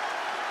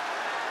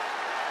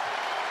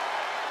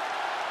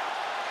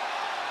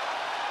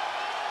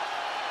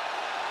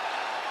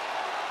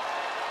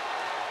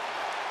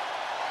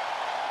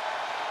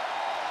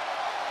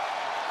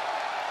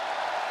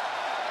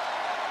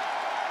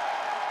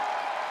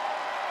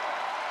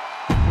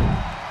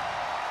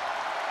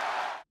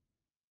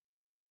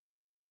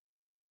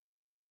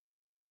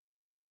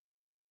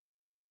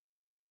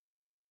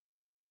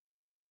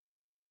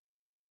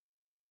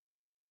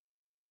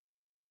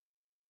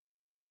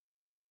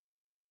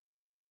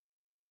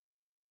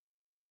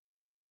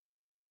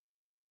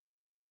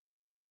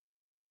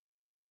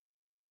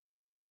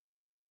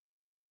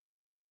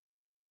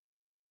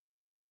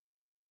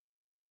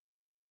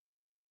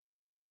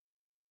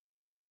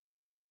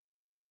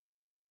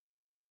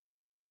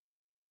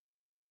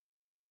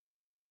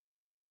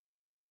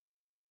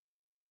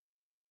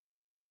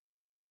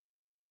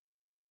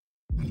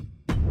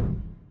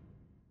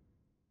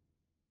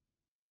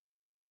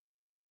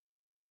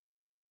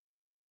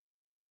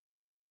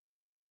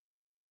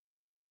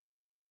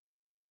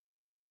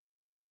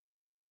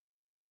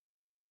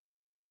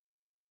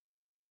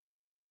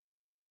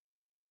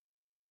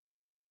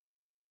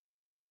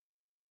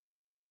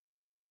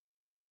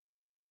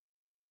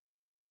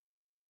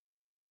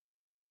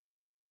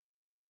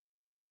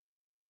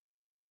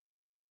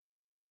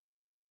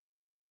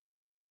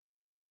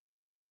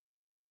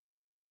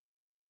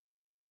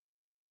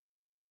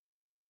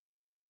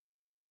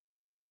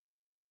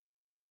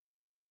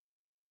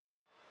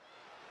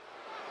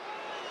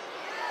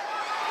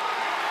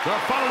 The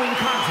following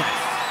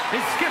contest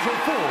is scheduled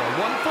for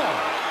one fall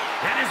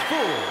and is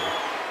for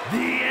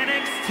the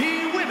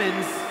NXT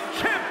Women's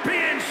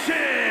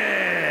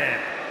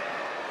Championship.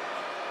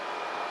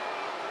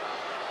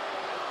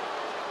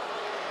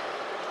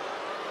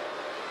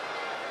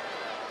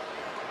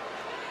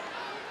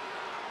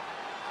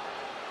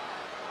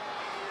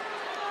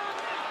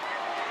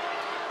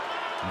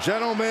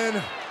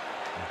 Gentlemen,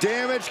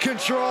 Damage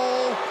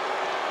Control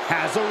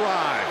has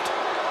arrived.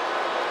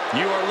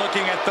 You are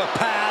looking at the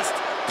past,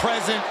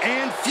 present,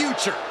 and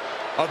future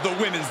of the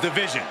women's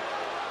division.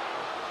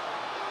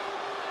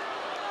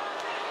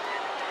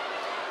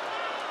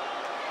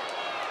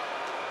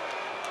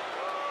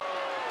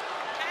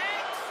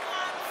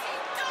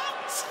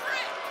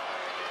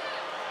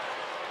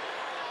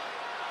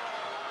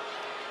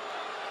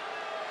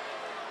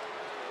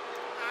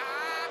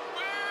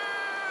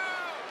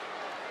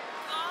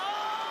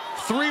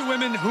 Three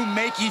women who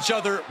make each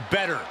other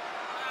better.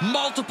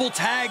 Multiple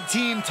tag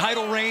team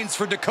title reigns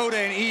for Dakota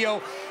and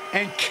Io,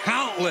 and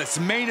countless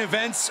main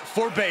events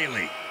for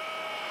Bayley.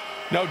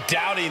 No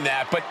doubting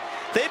that, but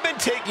they've been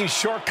taking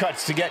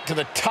shortcuts to get to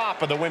the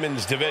top of the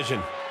women's division.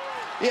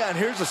 Yeah, and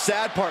here's the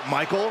sad part,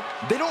 Michael.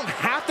 They don't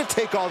have to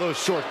take all those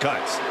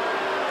shortcuts.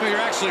 Well, you're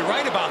actually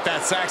right about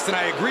that, Saxton.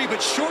 I agree,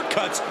 but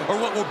shortcuts are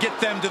what will get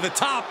them to the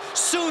top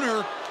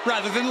sooner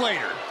rather than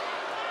later.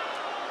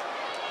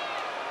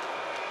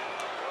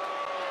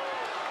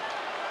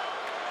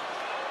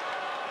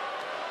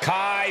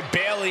 Kai,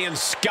 Bayley, and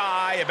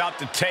Sky about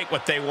to take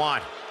what they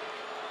want.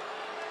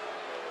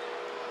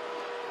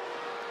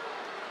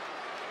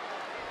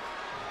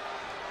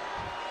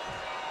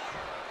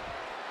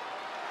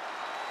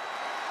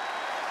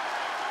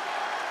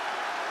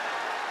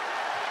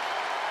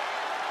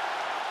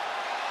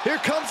 Here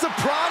comes the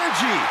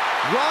prodigy,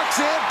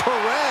 Roxanne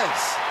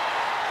Perez.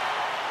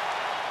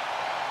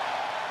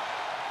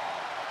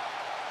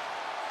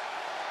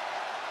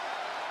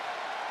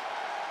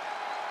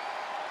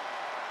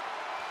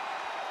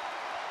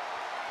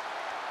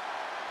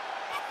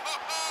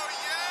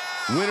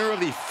 Winner of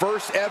the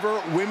first ever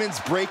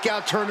women's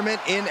breakout tournament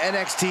in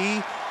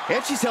NXT,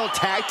 and she's held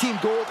tag team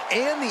gold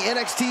and the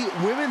NXT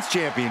Women's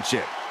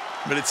Championship.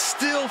 But it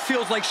still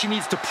feels like she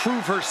needs to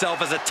prove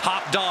herself as a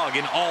top dog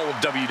in all of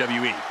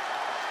WWE.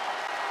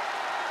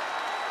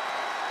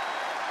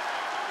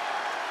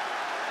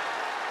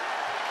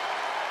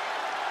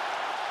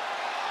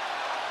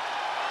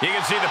 You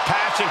can see the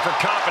passion for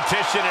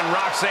competition in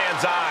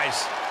Roxanne's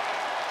eyes.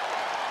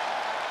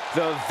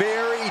 The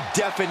very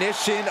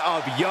definition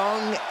of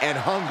young and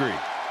hungry.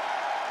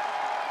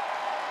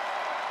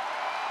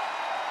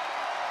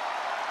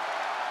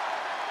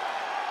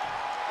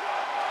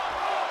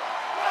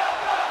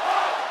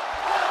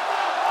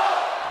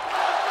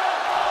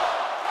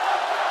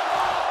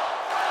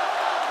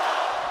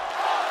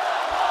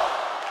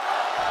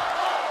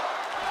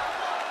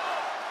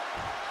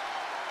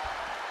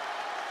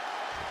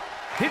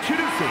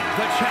 Introducing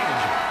the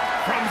challenger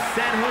from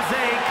San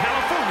Jose,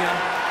 California,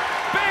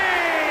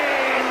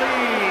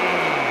 Bayley.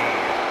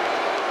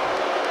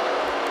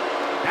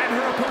 And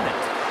her opponent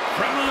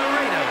from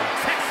Laredo,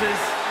 Texas,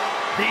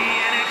 the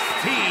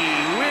NXT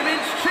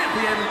Women's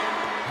Champion,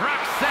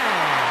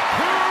 Roxanne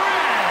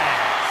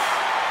Perez.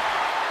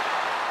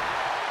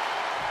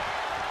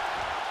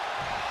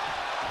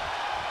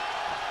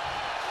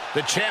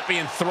 The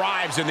champion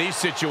thrives in these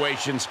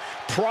situations.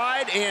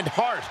 Pride and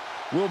heart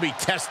will be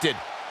tested.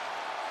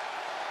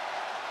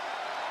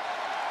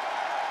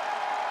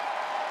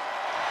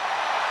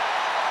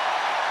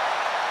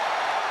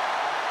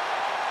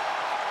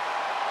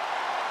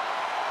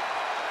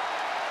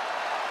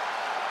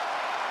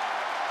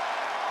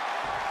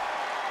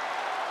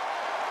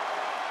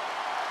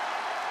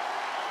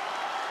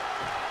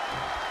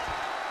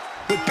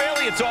 With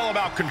Bayley, it's all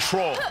about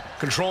control.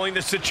 Controlling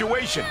the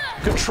situation,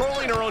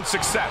 controlling her own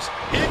success,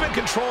 even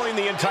controlling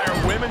the entire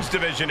women's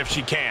division if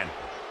she can.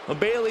 Well,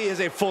 Bayley is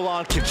a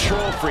full-on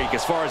control freak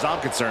as far as I'm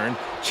concerned.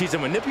 She's a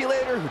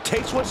manipulator who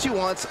takes what she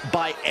wants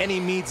by any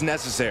means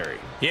necessary.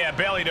 Yeah,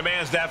 Bayley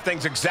demands to have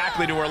things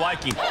exactly to her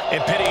liking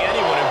and pity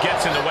anyone who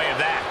gets in the way of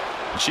that.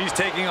 She's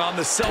taking on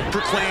the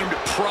self-proclaimed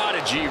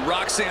prodigy,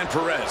 Roxanne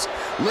Perez.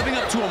 Living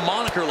up to a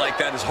moniker like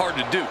that is hard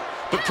to do,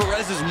 but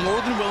Perez is more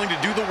than willing to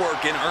do the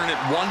work and earn it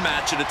one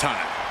match at a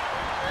time.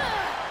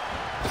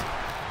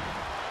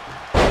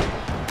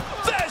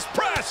 There's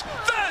press!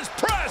 There's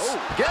press! Oh,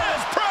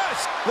 there's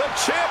press! The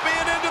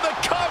champion into the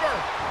cover!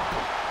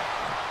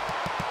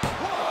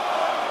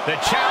 The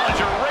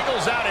challenger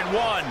wriggles out in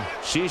one.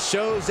 She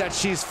shows that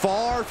she's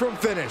far from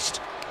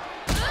finished.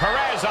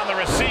 Perez on the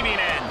receiving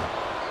end.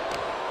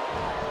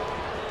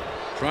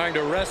 Trying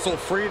to wrestle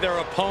free their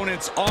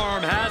opponent's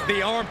arm, has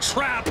the arm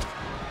trapped.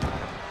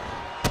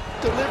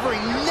 Delivering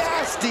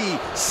nasty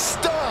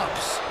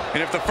stomps.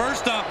 And if the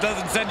first stomp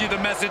doesn't send you the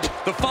message,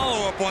 the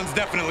follow-up ones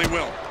definitely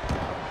will.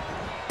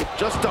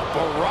 Just a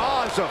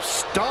barrage of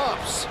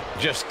stomps.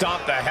 Just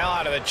stomped the hell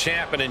out of the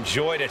champ and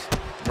enjoyed it.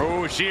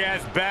 Oh, she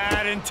has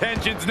bad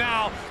intentions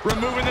now,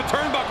 removing the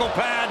turnbuckle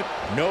pad.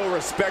 No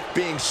respect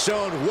being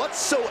shown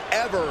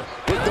whatsoever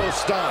with those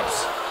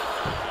stomps.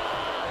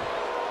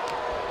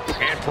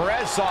 And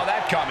Perez saw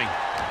that coming.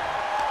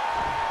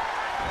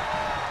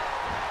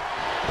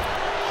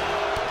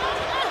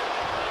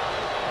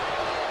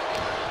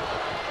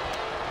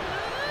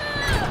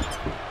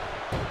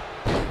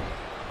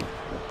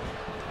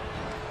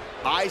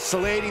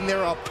 Isolating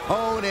their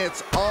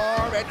opponent's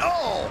arm, and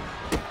oh,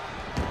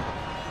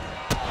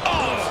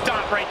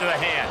 Stop right to the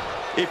hand.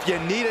 if you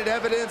needed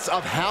evidence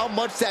of how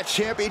much that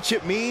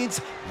championship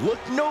means,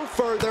 look no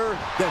further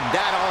than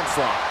that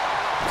onslaught.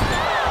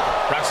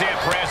 Roxanne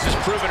Perez has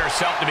proven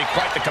herself to be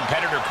quite the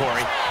competitor,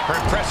 Corey. Her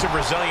impressive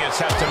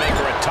resilience has to make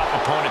her a tough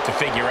opponent to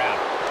figure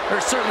out.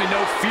 There's certainly no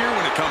fear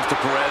when it comes to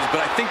Perez, but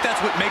I think that's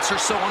what makes her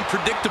so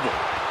unpredictable.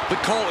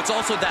 But Cole, it's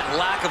also that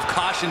lack of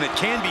caution that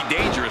can be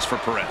dangerous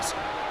for Perez.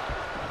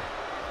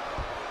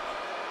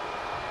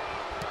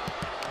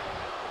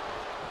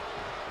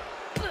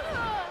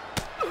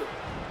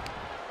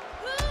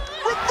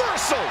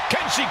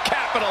 Can she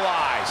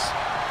capitalize?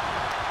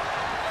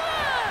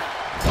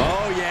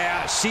 Oh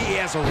yeah, she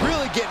is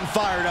really getting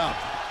fired up.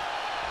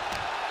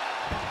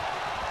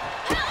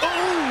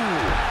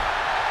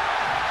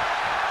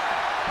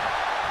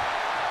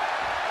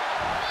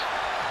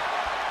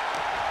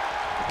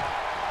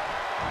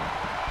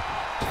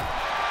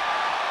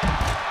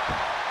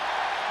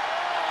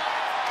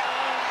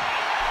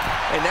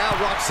 And now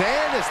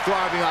Roxanne is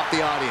thriving off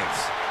the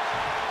audience.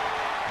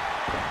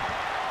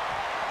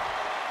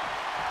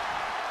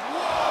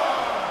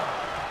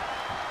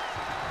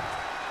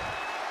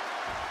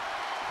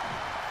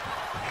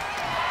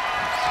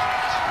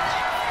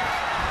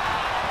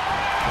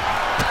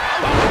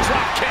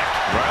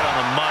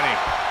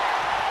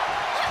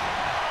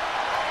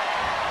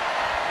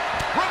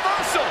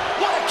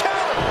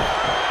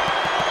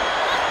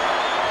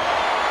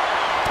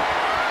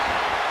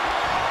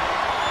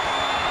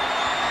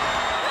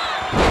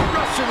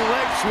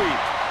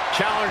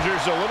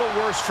 Challenger's a little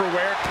worse for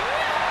wear.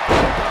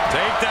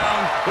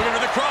 Takedown. Looking for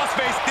the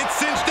crossface. It's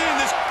cinched in.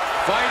 This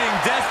fighting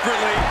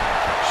desperately.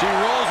 She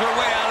rolls her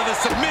way out of the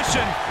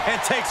submission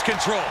and takes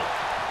control.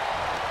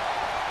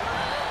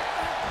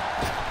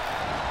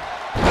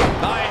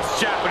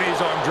 Nice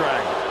Japanese arm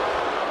drag.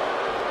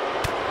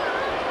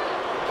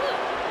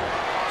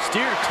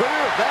 Steered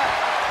clear of that.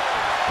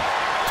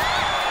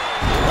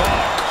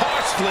 Oh,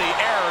 costly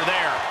error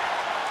there.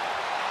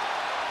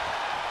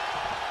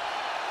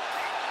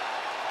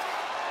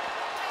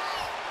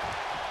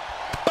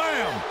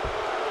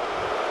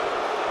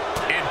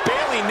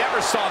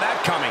 Never saw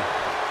that coming.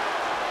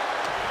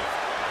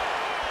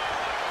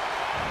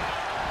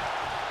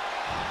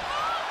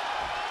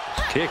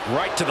 Kick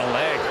right to the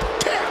leg.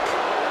 Kick!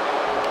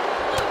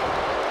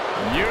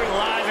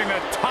 Utilizing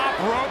the top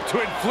rope to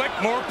inflict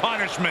more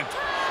punishment.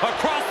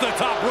 Across the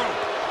top rope.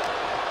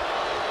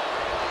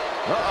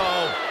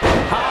 Uh-oh.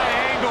 High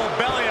angle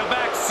belly to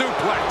back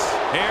suplex.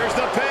 Here's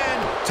the pin.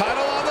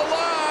 Title on the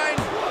line.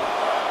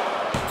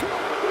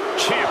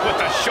 Champ with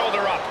the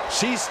shoulder up.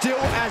 She's still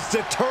as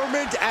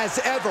determined as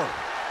ever.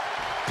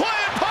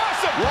 Flying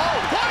possum! Whoa!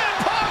 Flying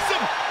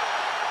possum!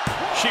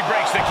 She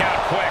breaks the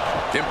count quick.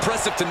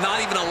 Impressive to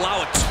not even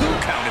allow a 2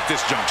 count at this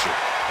juncture.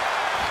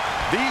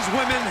 These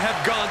women have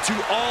gone to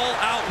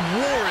all-out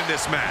war in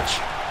this match.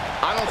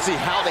 I don't see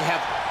how they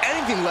have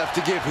anything left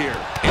to give here.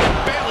 And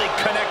Bayley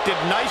connected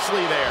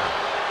nicely there.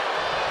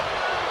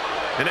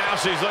 And now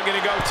she's looking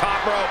to go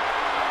top rope.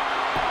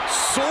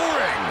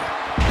 Soaring.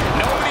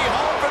 Nobody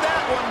home for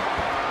that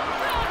one.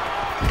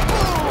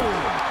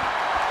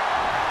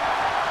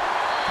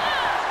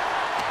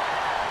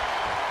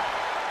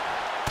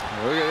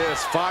 Look at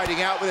this,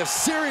 fighting out with a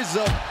series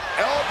of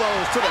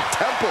elbows to the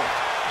temple.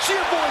 She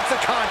avoids the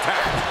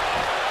contact.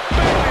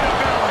 Bayley to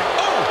belly.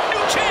 Oh,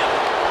 new champ.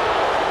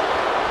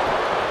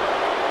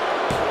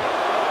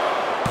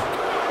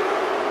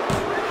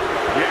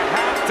 You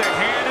have to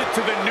hand it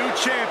to the new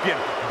champion.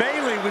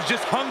 Bayley was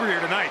just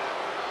hungrier tonight.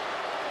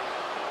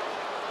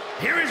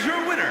 Here is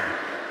your winner,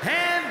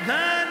 and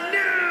the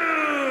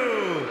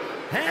new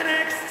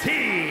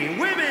NXT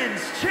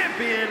Women's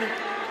Champion,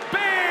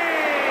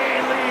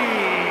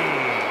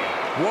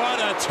 What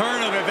a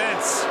turn of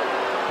events.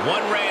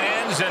 One reign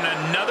ends and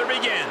another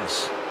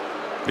begins.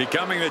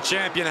 Becoming the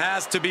champion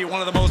has to be one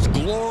of the most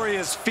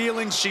glorious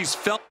feelings she's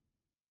felt.